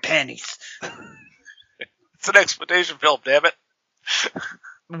it in your panties. It's an exploitation film, damn it.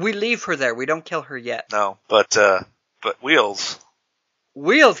 We leave her there. We don't kill her yet. No, but Wheels.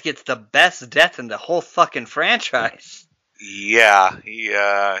 Wheels gets the best death in the whole fucking franchise. Yeah, he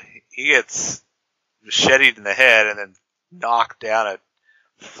gets macheted in the head and then knocked down a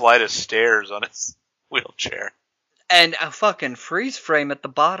flight of stairs on his wheelchair. And a fucking freeze frame at the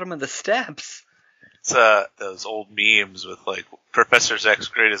bottom of the steps. It's those old memes with, like, Professor X's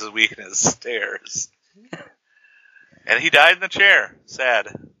greatest weakness, stairs. And he died in the chair. Sad.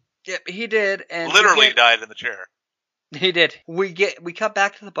 Yep, he did. And literally died in the chair. He did. We cut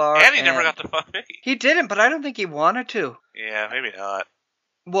back to the bar. And he never got to fuck Vicky. He didn't, but I don't think he wanted to. Yeah, maybe not.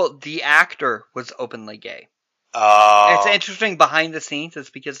 Well, the actor was openly gay. Oh. It's interesting behind the scenes. It's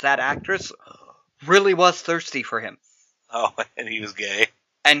because that actress really was thirsty for him. Oh, and he was gay.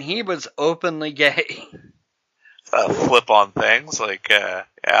 And he was openly gay. Flip on things, like, yeah,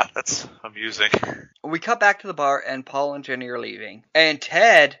 that's amusing. We cut back to the bar, and Paul and Jenny are leaving. And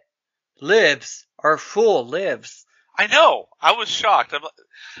Ted lives. Our fool lives. I know. I was shocked.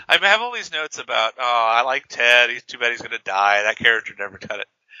 I have all these notes about, I like Ted. He's too bad he's going to die. That character never got it.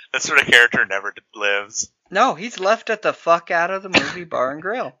 That sort of character never lives. No, he's left at the fuck out of the movie Bar and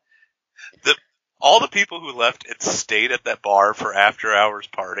Grill. All the people who left and stayed at that bar for after hours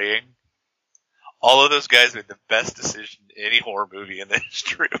partying, all of those guys made the best decision in any horror movie in the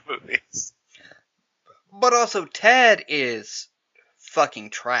history of movies. But also, Ted is fucking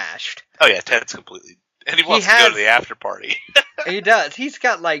trashed. Oh yeah, Ted's completely... And he wants to go to the after party. He does. He's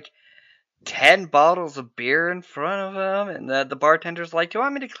got like 10 bottles of beer in front of him, and the bartender's like, do you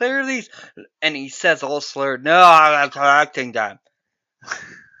want me to clear these? And he says all slurred, no, I'm collecting them.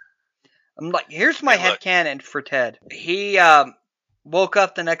 I'm like, here's my headcanon for Ted. He woke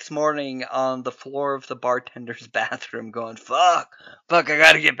up the next morning on the floor of the bartender's bathroom going, fuck, I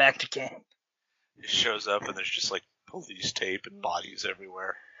gotta get back to camp. He shows up and there's just like police tape and bodies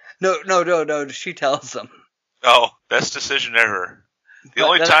everywhere. No, she tells him. Oh, best decision ever. The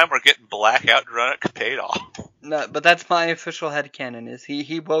only time we're getting blackout drunk paid off. No, but that's my official headcanon, is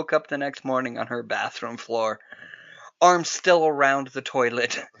he woke up the next morning on her bathroom floor, arms still around the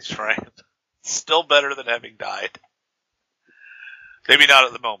toilet. That's right. Still better than having died. Maybe not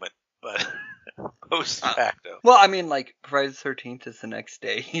at the moment, but post facto. Well, I mean, like, Friday the 13th is the next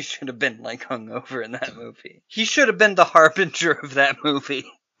day. He should have been, like, hungover in that movie. He should have been the harbinger of that movie.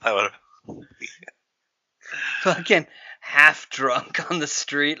 I would have. Fucking half drunk on the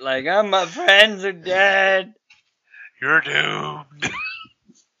street, like, oh, my friends are dead. You're doomed.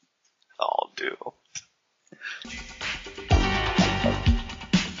 All doomed.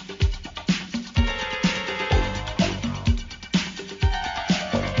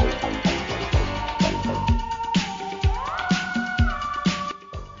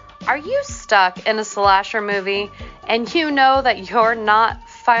 Are you stuck in a slasher movie and you know that you're not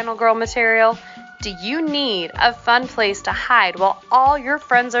final girl material? Do you need a fun place to hide while all your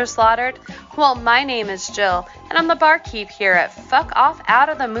friends are slaughtered? Well, my name is Jill, and I'm the barkeep here at Fuck Off Out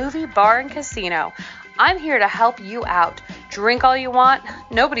of the Movie Bar and Casino. I'm here to help you out. Drink all you want,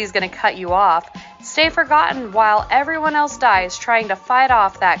 nobody's gonna cut you off. Stay forgotten while everyone else dies trying to fight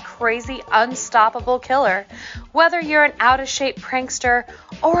off that crazy, unstoppable killer. Whether you're an out-of-shape prankster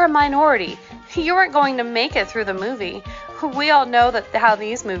or a minority, you aren't going to make it through the movie. We all know how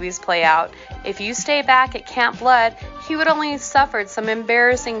these movies play out. If you stay back at Camp Blood, you would only have suffered some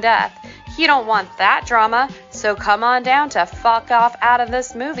embarrassing death. You don't want that drama, so come on down to Fuck Off Out of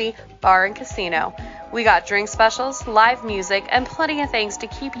This Movie Bar and Casino. We got drink specials, live music, and plenty of things to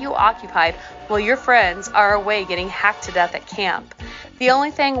keep you occupied while your friends are away getting hacked to death at camp. The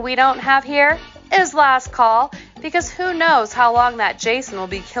only thing we don't have here is last call, because who knows how long that Jason will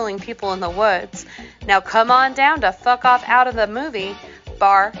be killing people in the woods. Now come on down to Fuck Off Out of the Movie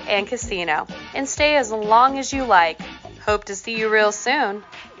Bar and Casino and stay as long as you like. Hope to see you real soon.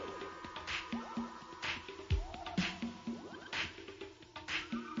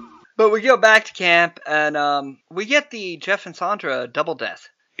 But we go back to camp, and we get the Jeff and Sandra double death.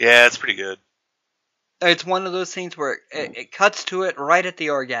 Yeah, it's pretty good. It's one of those scenes where it cuts to it right at the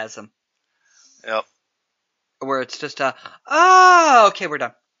orgasm. Yep. Where it's just okay, we're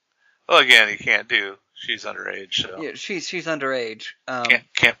done. Well, again, you can't do. She's underage, so yeah, she's underage.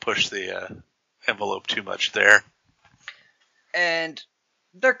 Can't push the envelope too much there. And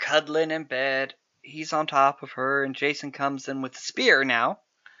they're cuddling in bed. He's on top of her, and Jason comes in with a spear now.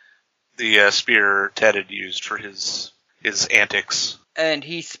 The spear Ted had used for his antics. And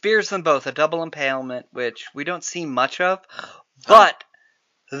he spears them both, a double impalement, which we don't see much of. But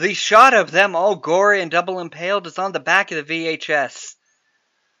the shot of them all gory and double impaled is on the back of the VHS.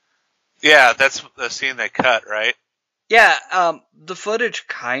 Yeah, that's the scene they cut, right? Yeah, the footage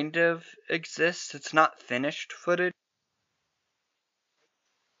kind of exists. It's not finished footage.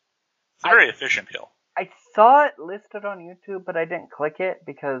 It's a very efficient kill. I saw it listed on YouTube, but I didn't click it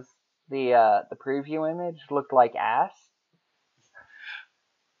because the preview image looked like ass.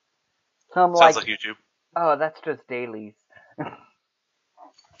 So I'm Sounds like YouTube. Oh, that's just dailies.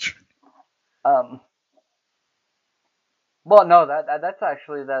 Well, no, that's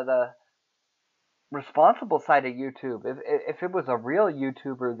actually the responsible side of YouTube. If it was a real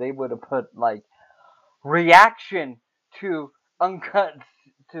YouTuber, they would have put like reaction to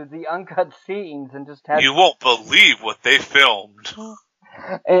the uncut scenes and just had. You won't believe what they filmed.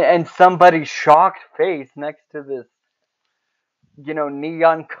 And somebody's shocked face next to this,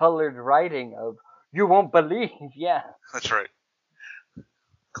 neon colored writing of "You won't believe." Yeah, that's right.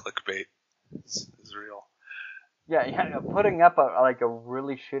 Clickbait is real. Yeah, putting up a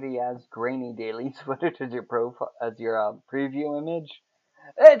really shitty ass grainy dailies footage as your preview image,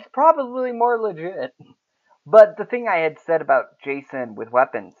 it's probably more legit. But the thing I had said about Jason with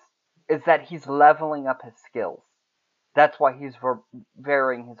weapons is that he's leveling up his skills. That's why he's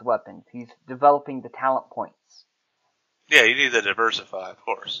varying his weapons. He's developing the talent points. Yeah, you need to diversify, of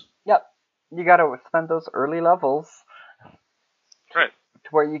course. Yep, you got to spend those early levels. Right. To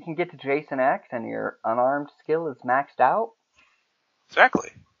where you can get to Jason X and your unarmed skill is maxed out.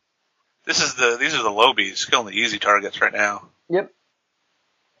 Exactly. These are the lobies killing the easy targets right now. Yep.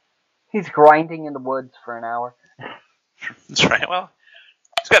 He's grinding in the woods for an hour. That's right. Well,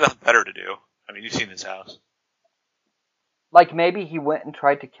 he's got nothing better to do. I mean, you've seen his house. Like maybe he went and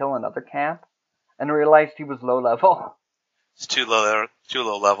tried to kill another camp and realized he was low level. It's too low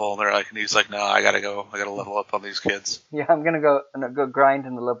level, and he's like, no, I gotta level up on these kids. Yeah, I'm gonna go grind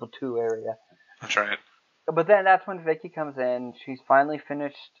in the level 2 area. That's right. But then that's when Vicky comes in. She's finally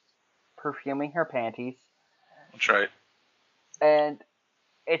finished perfuming her panties. That's right. And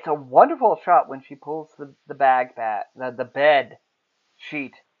it's a wonderful shot when she pulls the bag back, the bed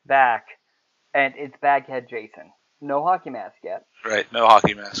sheet back, and it's Baghead Jason. No hockey mask yet. Right, no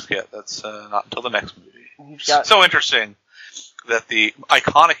hockey mask yet. That's not until the next movie. So interesting that the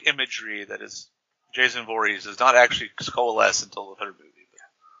iconic imagery that is Jason Voorhees does not actually coalesce until the third movie.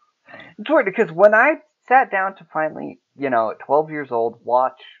 It's weird because when I sat down to finally, at 12 years old,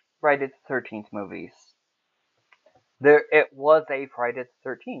 watch Friday the 13th movies, it was a Friday the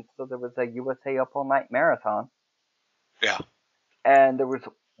 13th, so there was a USA Up All Night marathon. Yeah. And there was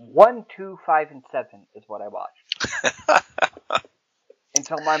 1, 2, 5, and 7 is what I watched.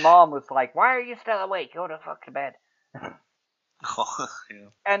 Until my mom was like, "Why are you still awake? Go to fuck to bed." Yeah.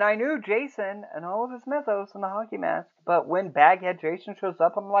 And I knew Jason and all of his mythos and the hockey mask, but when Baghead Jason shows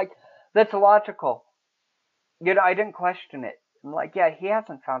up, I'm like, that's logical. I didn't question it. I'm like, yeah, he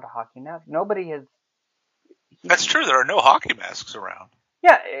hasn't found a hockey mask. Nobody has. That's true. There are no hockey masks around.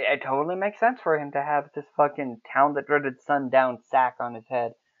 Yeah, it totally makes sense for him to have this fucking town that dreaded sundown sack on his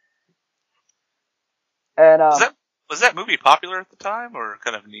head. And was that movie popular at the time, or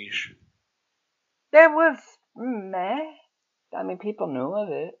kind of niche? It was meh. I mean, people knew of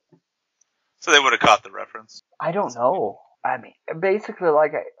it. So they would have caught the reference. I don't know. I mean, basically,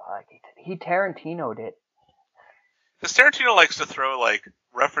 he Tarantino'd it. Because Tarantino likes to throw like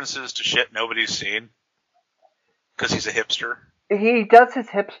references to shit nobody's seen. Because he's a hipster. He does his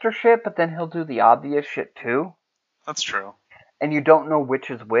hipster shit, but then he'll do the obvious shit too. That's true. And you don't know which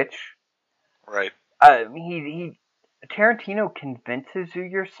is which. Right. Tarantino convinces you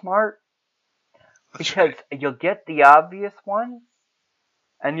you're smart. Because you'll get the obvious ones,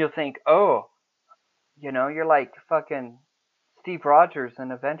 and you'll think, oh, you're like fucking Steve Rogers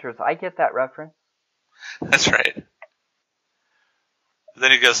in Avengers. I get that reference. That's right.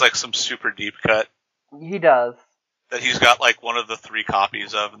 Then he goes like some super deep cut. He does. That he's got like one of the 3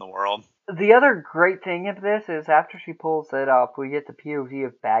 copies of in the world. The other great thing of this is after she pulls it off, we get the POV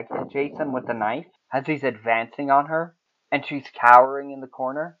of Baghead Jason with the knife as he's advancing on her, and she's cowering in the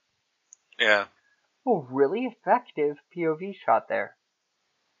corner. Yeah. Oh, really effective POV shot there.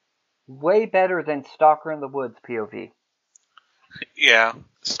 Way better than Stalker in the Woods POV. Yeah.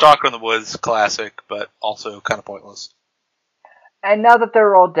 Stalker in the Woods, classic, but also kind of pointless. And now that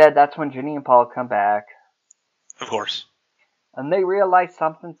they're all dead, that's when Ginny and Paul come back. Of course. And they realize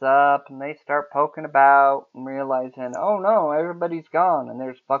something's up, and they start poking about, and realizing, oh no, everybody's gone, and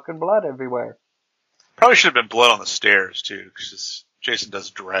there's fucking blood everywhere. Probably should have been blood on the stairs, too, because Jason does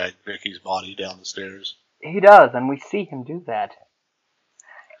drag Vicky's body down the stairs. He does, and we see him do that.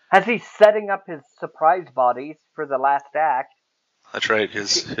 As he's setting up his surprise bodies for the last act. That's right,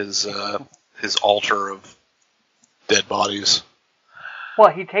 his altar of dead bodies.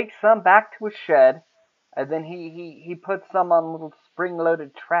 Well, he takes some back to his shed, and then he puts some on little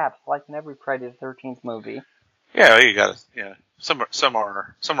spring-loaded traps, like in every Friday the 13th movie. Yeah, you got it. Yeah, some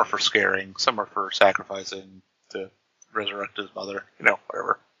are for scaring, some are for sacrificing to resurrect his mother.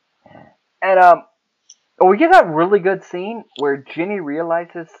 Whatever. And we get that really good scene where Ginny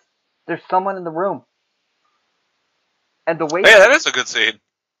realizes there's someone in the room, and the way that is a good scene.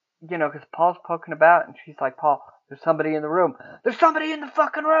 Because Paul's poking about, and she's like, Paul, there's somebody in the room. There's somebody in the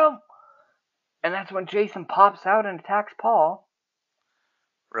fucking room! And that's when Jason pops out and attacks Paul.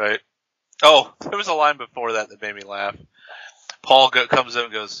 Right. Oh, there was a line before that made me laugh. Paul comes in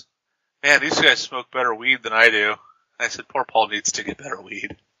and goes, man, these guys smoke better weed than I do. And I said, poor Paul needs to get better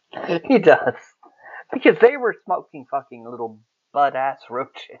weed. He does. Because they were smoking fucking little butt-ass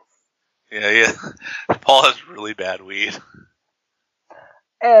roaches. Yeah. Paul has really bad weed.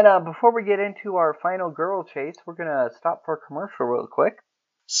 And before we get into our final girl chase, we're going to stop for a commercial real quick.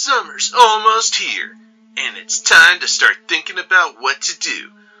 Summer's almost here, and it's time to start thinking about what to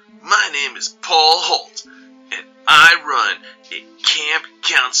do. My name is Paul Holt, and I run a camp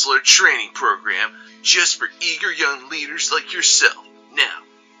counselor training program just for eager young leaders like yourself. Now,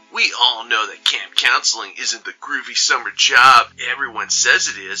 we all know that camp counseling isn't the groovy summer job everyone says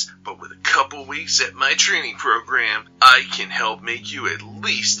it is, but with a couple weeks at my training program, I can help make you at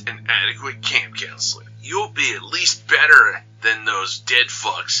least an adequate camp counselor. You'll be at least better than those dead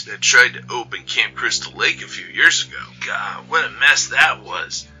fucks that tried to open Camp Crystal Lake a few years ago. God, what a mess that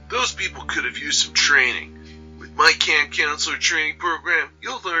was. Those people could have used some training. With my camp counselor training program,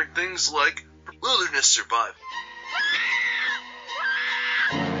 you'll learn things like wilderness survival,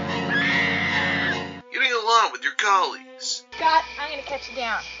 getting along with your colleagues. Scott, I'm gonna cut you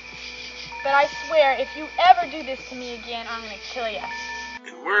down. But I swear, if you ever do this to me again, I'm gonna kill you.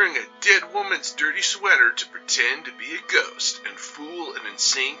 And wearing a dead woman's dirty sweater to pretend to be a ghost and fool an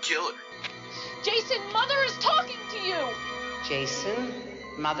insane killer. Jason, Mother is talking to you! Jason,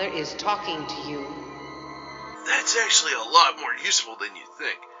 Mother is talking to you. That's actually a lot more useful than you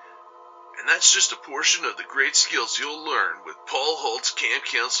think. And that's just a portion of the great skills you'll learn with Paul Holt's Camp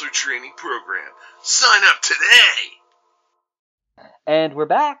Counselor Training Program. Sign up today! And we're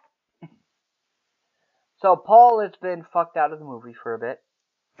back. So Paul has been fucked out of the movie for a bit.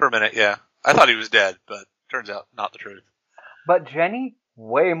 For a minute, yeah. I thought he was dead, but turns out not the truth. But Jenny,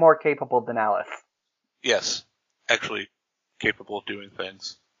 way more capable than Alice. Yes, actually capable of doing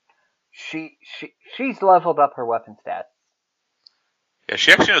things. She's leveled up her weapon stats. Yeah,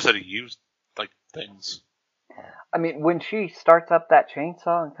 she actually knows how to use, things. I mean, when she starts up that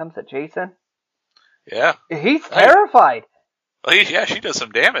chainsaw and comes at Jason... Yeah. He's terrified. Well, she does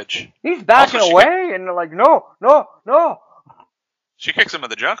some damage. He's backing away, and they're like, no. She kicks him in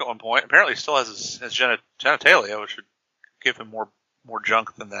the junk at one point. Apparently, he still has his genitalia, which would give him more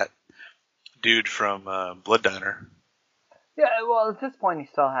junk than that dude from Blood Diner. Yeah, well, at this point he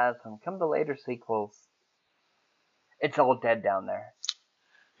still has them. Come the later sequels, it's all dead down there.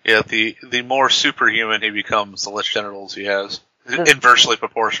 Yeah, the more superhuman he becomes, the less genitals he has. Inversely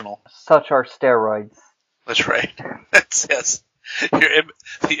proportional. Such are steroids. That's right. Yes.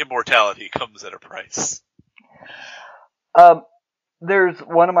 The immortality comes at a price. There's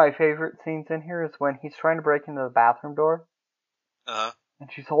one of my favorite scenes in here is when he's trying to break into the bathroom door. Uh-huh.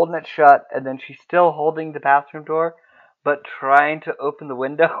 And she's holding it shut, and then she's still holding the bathroom door, but trying to open the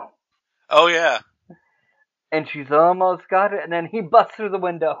window. Oh, yeah. And she's almost got it, and then he busts through the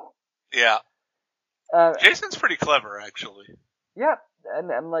window. Yeah. Jason's pretty clever, actually. Yeah,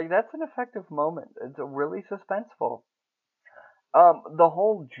 and I'm like, that's an effective moment. It's really suspenseful. The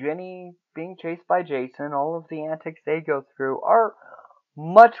whole Jenny being chased by Jason, all of the antics they go through are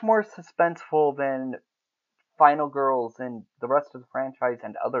much more suspenseful than Final Girls and the rest of the franchise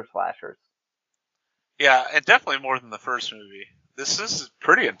and other slashers. Yeah, and definitely more than the first movie. This is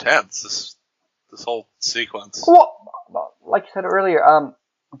pretty intense, this whole sequence. Well, like I said earlier,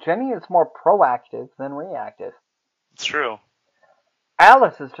 Jenny is more proactive than reactive. It's true.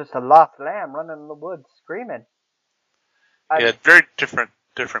 Alice is just a lost lamb running in the woods screaming. Yeah, very different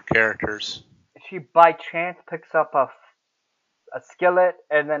characters. She by chance picks up a skillet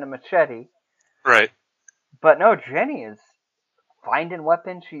and then a machete. Right. But no, Jenny is finding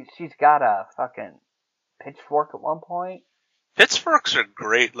weapons. She's got a fucking pitchfork at one point. Pitchforks are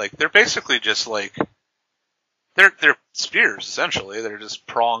great. Like, they're basically just like they're spears essentially. They're just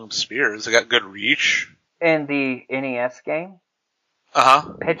pronged spears. They got good reach. In the NES game,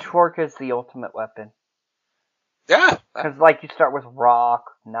 pitchfork is the ultimate weapon. Yeah. Because like you start with rock,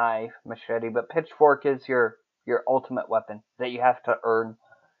 knife, machete, but pitchfork is your ultimate weapon that you have to earn.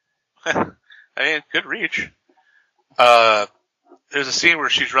 I mean, good reach. There's a scene where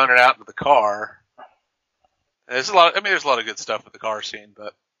she's running out into the car. There's a lot of good stuff with the car scene,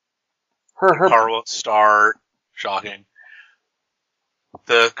 but the car won't start. Shocking.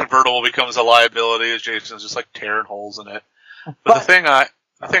 The convertible becomes a liability as Jason's just like tearing holes in it. But the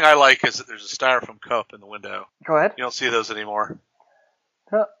thing I like is that there's a styrofoam cup in the window. Go ahead. You don't see those anymore.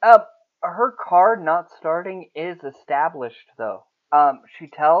 Her car not starting is established though. She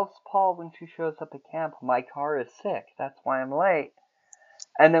tells Paul when she shows up at camp, my car is sick, that's why I'm late.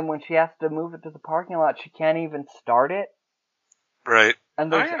 And then when she has to move it to the parking lot, she can't even start it. Right.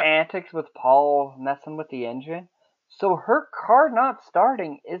 And there's antics with Paul messing with the engine. So her car not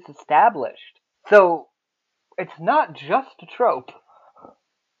starting is established. So it's not just a trope.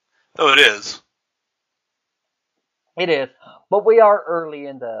 Oh, it is. It is. But we are early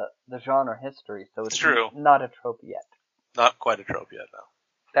in the genre history, so it's true. Not a trope yet. Not quite a trope yet,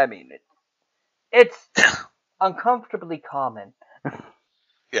 though. I mean, it's uncomfortably common.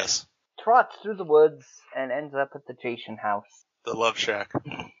 Yes. Trots through the woods and ends up at the Jason house. The love shack.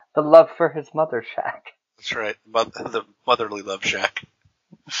 The love for his mother shack. That's right. The motherly love shack.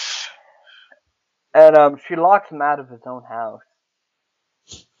 And she locks him out of his own house.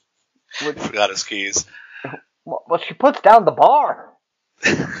 Forgot his keys. Well, she puts down the bar.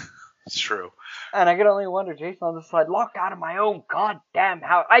 It's true. And I can only wonder, Jason on the side, locked out of my own goddamn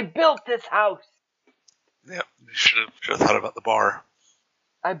house. I built this house. Yep, you should have thought about the bar.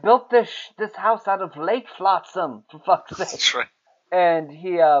 I built this house out of lake flotsam, for fuck's sake. That's right. And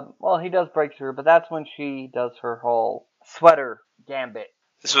he does break through, but that's when she does her whole sweater gambit.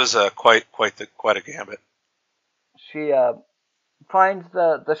 This was quite a gambit. She finds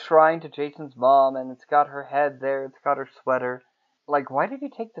the shrine to Jason's mom, and it's got her head there. It's got her sweater. Like, why did he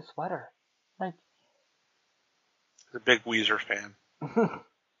take the sweater? Like, he's a big Weezer fan.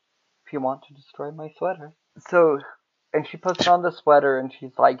 If you want to destroy my sweater. So, and she puts on the sweater, and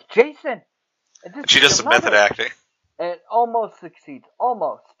she's like, Jason! She does some method acting. And it almost succeeds.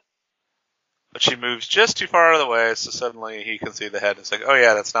 Almost. But she moves just too far out of the way, so suddenly he can see the head. It's like, oh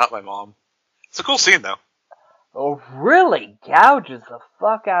yeah, that's not my mom. It's a cool scene, though. Oh, really gouges the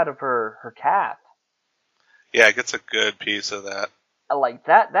fuck out of her calf. Yeah, it gets a good piece of that. Like,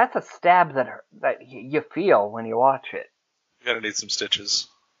 that's a stab that you feel when you watch it. You're gonna need some stitches.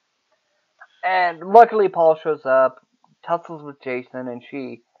 And luckily Paul shows up, tussles with Jason, and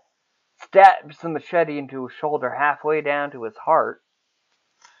she stabs the machete into his shoulder halfway down to his heart.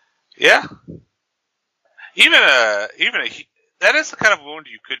 Yeah. Even that is the kind of wound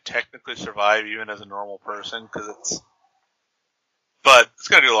you could technically survive even as a normal person, but it's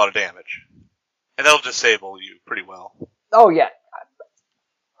going to do a lot of damage. And that'll disable you pretty well. Oh, yeah.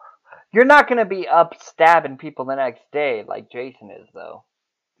 You're not going to be up stabbing people the next day like Jason is, though.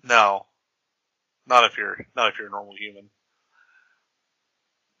 No. Not if you're a normal human.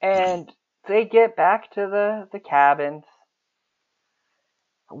 And they get back to the cabin.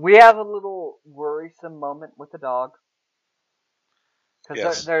 We have a little worrisome moment with the dog. Because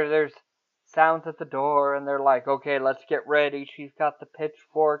Yes. there's sounds at the door, and they're like, okay, let's get ready. She's got the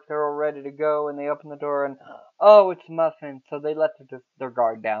pitchfork. They're all ready to go, and they open the door, and, oh, it's Muffin. So they let their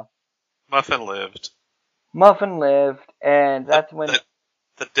guard down. Muffin lived. Muffin lived, and that's when...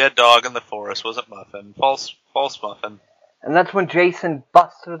 The dead dog in the forest wasn't Muffin. False Muffin. And that's when Jason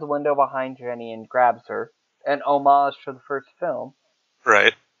busts through the window behind Jenny and grabs her. An homage to the first film.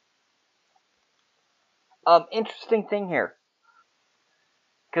 Right. Interesting thing here.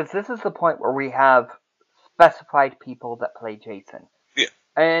 Because this is the point where we have specified people that play Jason. Yeah.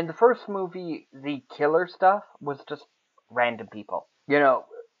 And the first movie, the killer stuff was just random people. You know,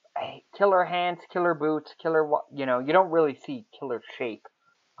 killer hands, killer boots, killer... You know, you don't really see killer shape.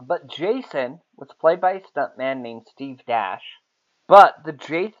 But Jason was played by a stuntman named Steve Dash. But the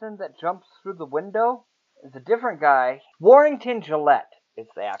Jason that jumps through the window is a different guy. Warrington Gillette is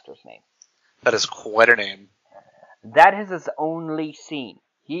the actor's name. That is quite a name. That is his only scene.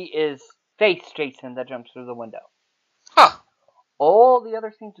 He is face Jason that jumps through the window. Huh. All the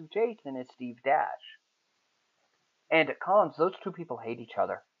other scenes of Jason is Steve Dash. And at cons, those two people hate each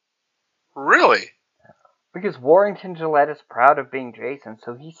other. Really? Because Warrington Gillette is proud of being Jason,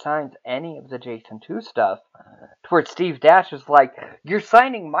 so he signs any of the Jason 2 stuff. To where Steve Dash is like, you're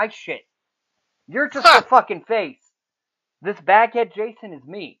signing my shit. You're just a fucking face. This Baghead Jason is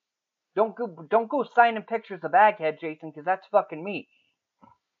me. Don't go signing pictures of Baghead Jason, because that's fucking me.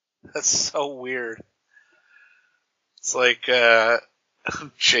 That's so weird. It's like,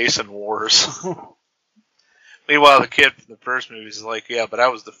 Jason Wars. Meanwhile, the kid from the first movie is like, yeah, but I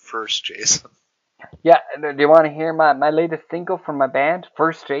was the first Jason. Yeah, do you want to hear my latest single from my band,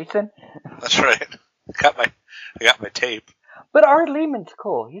 First Jason? That's right. I got my tape. But Art Lehman's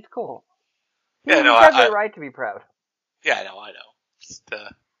cool. He's cool. He's got the right to be proud. Yeah, I know.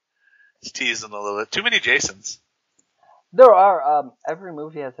 Just teasing a little bit. Too many Jasons. There are. Every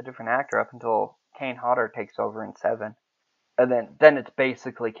movie has a different actor up until Kane Hodder takes over in 7. And then it's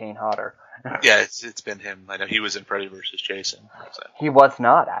basically Kane Hodder. Yeah, it's been him. I know he was in Freddy vs. Jason. So. He was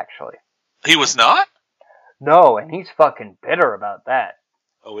not, actually. He was not? No, and he's fucking bitter about that.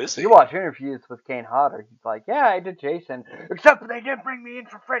 Oh, is he? You watch interviews with Kane Hodder, he's like, yeah, I did Jason. Except they didn't bring me in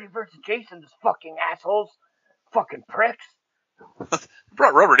for Freddy vs. Jason, those fucking assholes. Fucking pricks.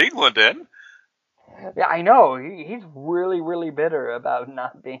 Brought Robert Englund in. Yeah, I know. He's really, really bitter about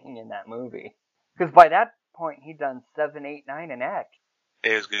not being in that movie. Because by that point, he'd done 7, 8, 9, and X.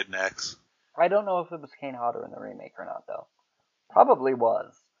 He was good in X. I don't know if it was Kane Hodder in the remake or not, though. Probably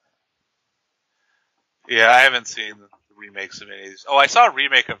was. Yeah, I haven't seen the remakes of any of these. Oh, I saw a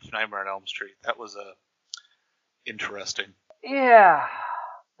remake of Nightmare on Elm Street. That was interesting. Yeah,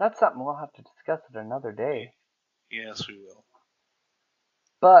 that's something we'll have to discuss at another day. Yes, we will.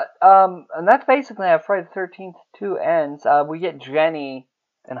 But, and that's basically how Friday the 13th 2 ends. We get Jenny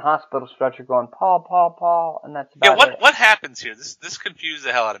in hospital stretcher going, Paul, and that's about it. What happens here? This confused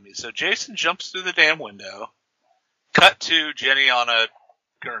the hell out of me. So Jason jumps through the damn window, cut to Jenny on a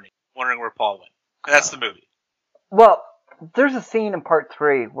gurney, wondering where Paul went. That's the movie. Well, there's a scene in part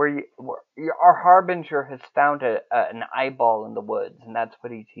 3 where our Harbinger has found an eyeball in the woods, and that's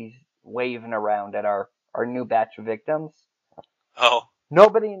what he's waving around at our new batch of victims. Oh.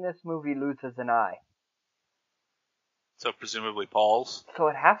 Nobody in this movie loses an eye. So presumably Paul's? So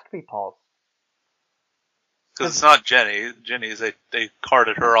it has to be Paul's. Because it's not Jenny. Jenny's, they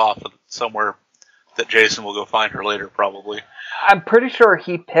carted her off somewhere that Jason will go find her later, probably. I'm pretty sure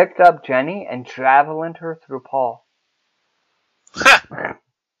he picked up Jenny and javelined her through Paul.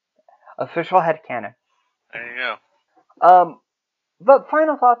 Official headcanon. There you go. But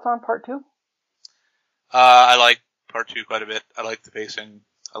final thoughts on part 2? I like part 2 quite a bit. I like the pacing.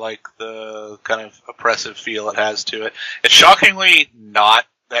 I like the kind of oppressive feel it has to it. It's shockingly not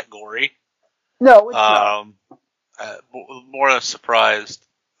that gory. No, it's not. More surprised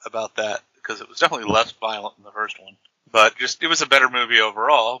about that because it was definitely less violent than the first one. But it was a better movie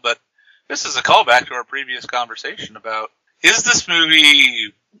overall. But this is a callback to our previous conversation about is the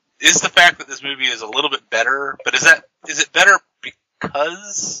fact that this movie is a little bit better, but is it better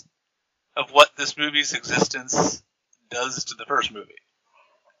because of what this movie's existence does to the first movie?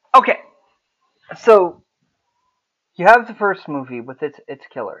 Okay, so you have the first movie with its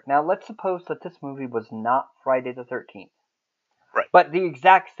killer. Now let's suppose that this movie was not Friday the 13th. Right. But the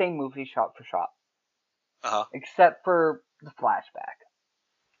exact same movie shot for shot. Uh-huh. Except for the flashback.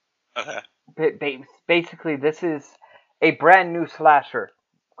 Okay. Basically, this is a brand new slasher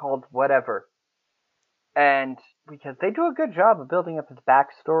called whatever. And because they do a good job of building up his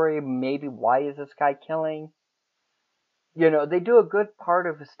backstory, maybe why is this guy killing? You know, they do a good part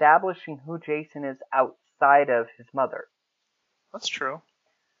of establishing who Jason is outside of his mother. That's true.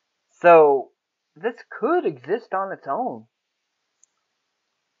 So, this could exist on its own.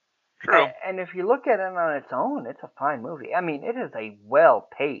 True. And if you look at it on its own, it's a fine movie. I mean, it is a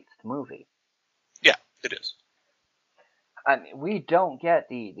well-paced movie. Yeah, it is. I mean, we don't get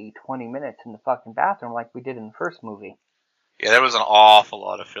the 20 minutes in the fucking bathroom like we did in the first movie. Yeah, there was an awful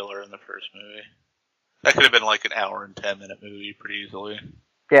lot of filler in the first movie. That could have been like an hour and 10-minute movie pretty easily.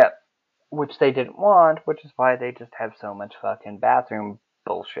 Yeah, which they didn't want, which is why they just have so much fucking bathroom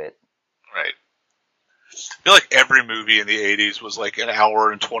bullshit. Right. I feel like every movie in the 80s was like an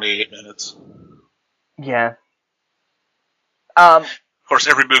hour and 28 minutes. Yeah. Of course,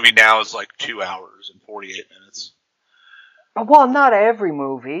 every movie now is like 2 hours and 48 minutes. Well, not every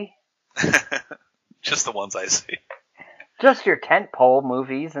movie. Just the ones I see. Just your tentpole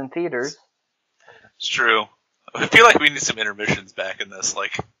movies in theaters. It's true. I feel like we need some intermissions back in this,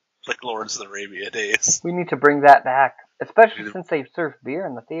 like Lawrence of Arabia days. We need to bring that back, especially since they've served beer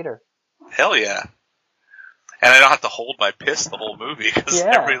in the theater. Hell yeah. And I don't have to hold my piss the whole movie, because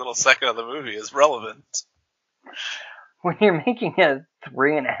every little second of the movie is relevant. When you're making a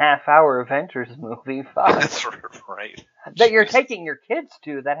 3.5-hour Avengers movie, fuck. That's right. That you're taking your kids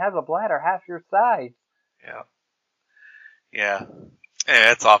to, that has a bladder half your size. Yeah. Yeah.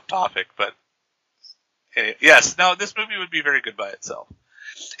 Yeah, it's off topic, but yes, no, this movie would be very good by itself.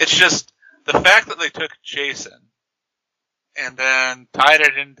 It's just the fact that they took Jason and then tied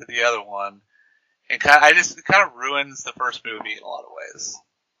it into the other one, and it kind of ruins the first movie in a lot of ways.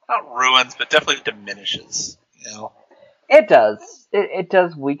 Not ruins, but definitely diminishes, you know? It does. It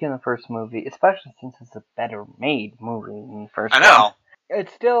does weaken the first movie, especially since it's a better made movie than the first one. I know.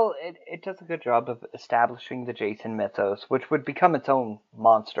 It's still, it does a good job of establishing the Jason mythos, which would become its own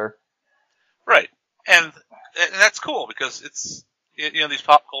monster. Right. And that's cool, because it's, you know, these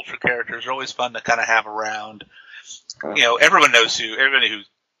pop culture characters are always fun to kind of have around. You know, everybody who's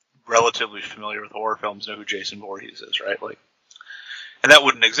relatively familiar with horror films know who Jason Voorhees is, right? Like, and that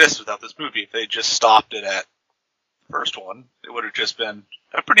wouldn't exist without this movie. If they just stopped it at the first one, it would have just been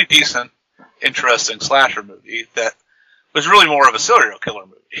a pretty decent, interesting slasher movie that was really more of a serial killer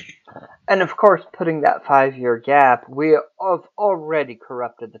movie. And of course, putting that 5-year gap, we have already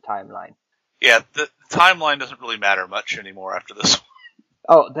corrupted the timeline. Yeah, the timeline doesn't really matter much anymore after this one.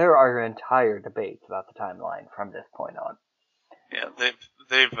 Oh, there are entire debates about the timeline from this point on. Yeah,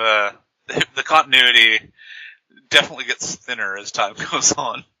 the continuity definitely gets thinner as time goes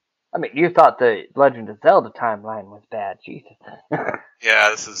on. I mean, you thought the Legend of Zelda timeline was bad, Jesus. Yeah,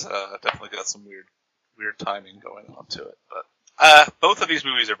 this is definitely got some weird timing going on to it, but both of these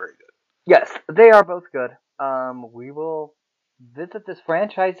movies are very good. Yes, they are both good. We will visit this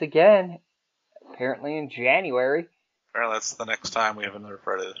franchise again, apparently in January. Well, that's the next time we have another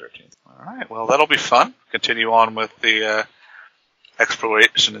Friday the 13th. Alright, well, that'll be fun. Continue on with the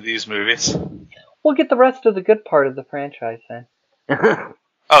exploration of these movies. We'll get the rest of the good part of the franchise then.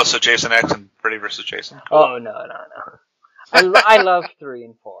 Oh, so Jason X and Freddy vs. Jason? Cool. Oh, no. I love 3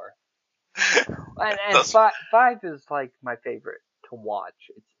 and 4. And 5 is like my favorite to watch.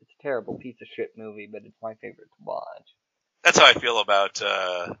 It's a terrible piece of shit movie, but it's my favorite to watch. That's how I feel about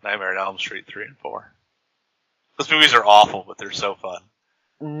Nightmare on Elm Street 3 and 4. Those movies are awful, but they're so fun.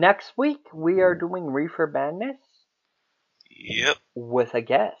 Next week, we are doing Reefer Madness. Yep. With a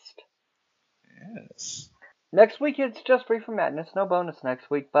guest. Yes. Next week, it's just Reefer Madness. No bonus next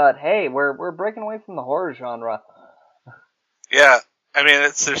week, but hey, we're breaking away from the horror genre. Yeah, I mean,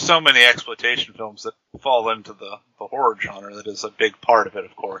 there's so many exploitation films that fall into the horror genre that is a big part of it,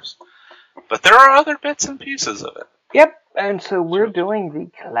 of course. But there are other bits and pieces of it. Yep, and so we're doing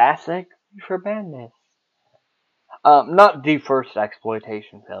the classic Reefer Madness. Not the first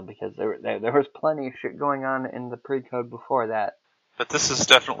exploitation film, because there was plenty of shit going on in the pre-code before that. But this is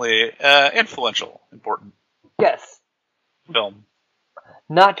definitely influential, important. Yes. Film.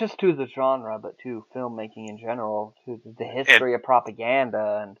 Not just to the genre, but to filmmaking in general, to the history of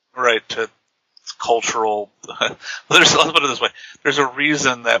propaganda and right, to cultural. Let's put it this way: there's a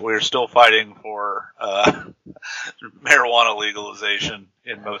reason that we're still fighting for marijuana legalization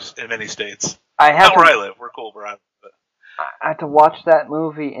in many states. Not where I live. We're cool where I live. But I had to watch that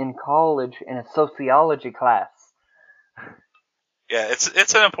movie in college in a sociology class. Yeah,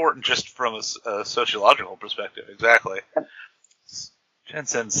 it's an important just from a sociological perspective. Exactly.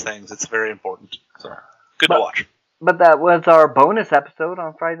 Transcends things. It's very important. So good to watch. But that was our bonus episode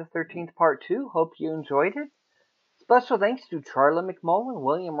on Friday the 13th Part 2. Hope you enjoyed it. Special thanks to Charley McMullen,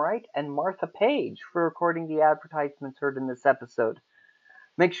 William Wright, and Martha Page for recording the advertisements heard in this episode.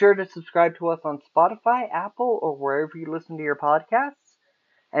 Make sure to subscribe to us on Spotify, Apple, or wherever you listen to your podcasts.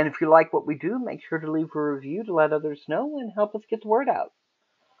 And if you like what we do, make sure to leave a review to let others know and help us get the word out.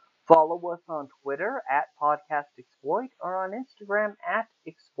 Follow us on Twitter at PodcastExploit or on Instagram at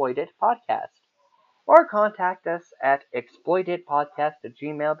ExploitItPodcast. Or contact us at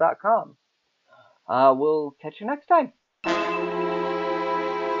exploititpodcast@gmail.com. We'll catch you next time.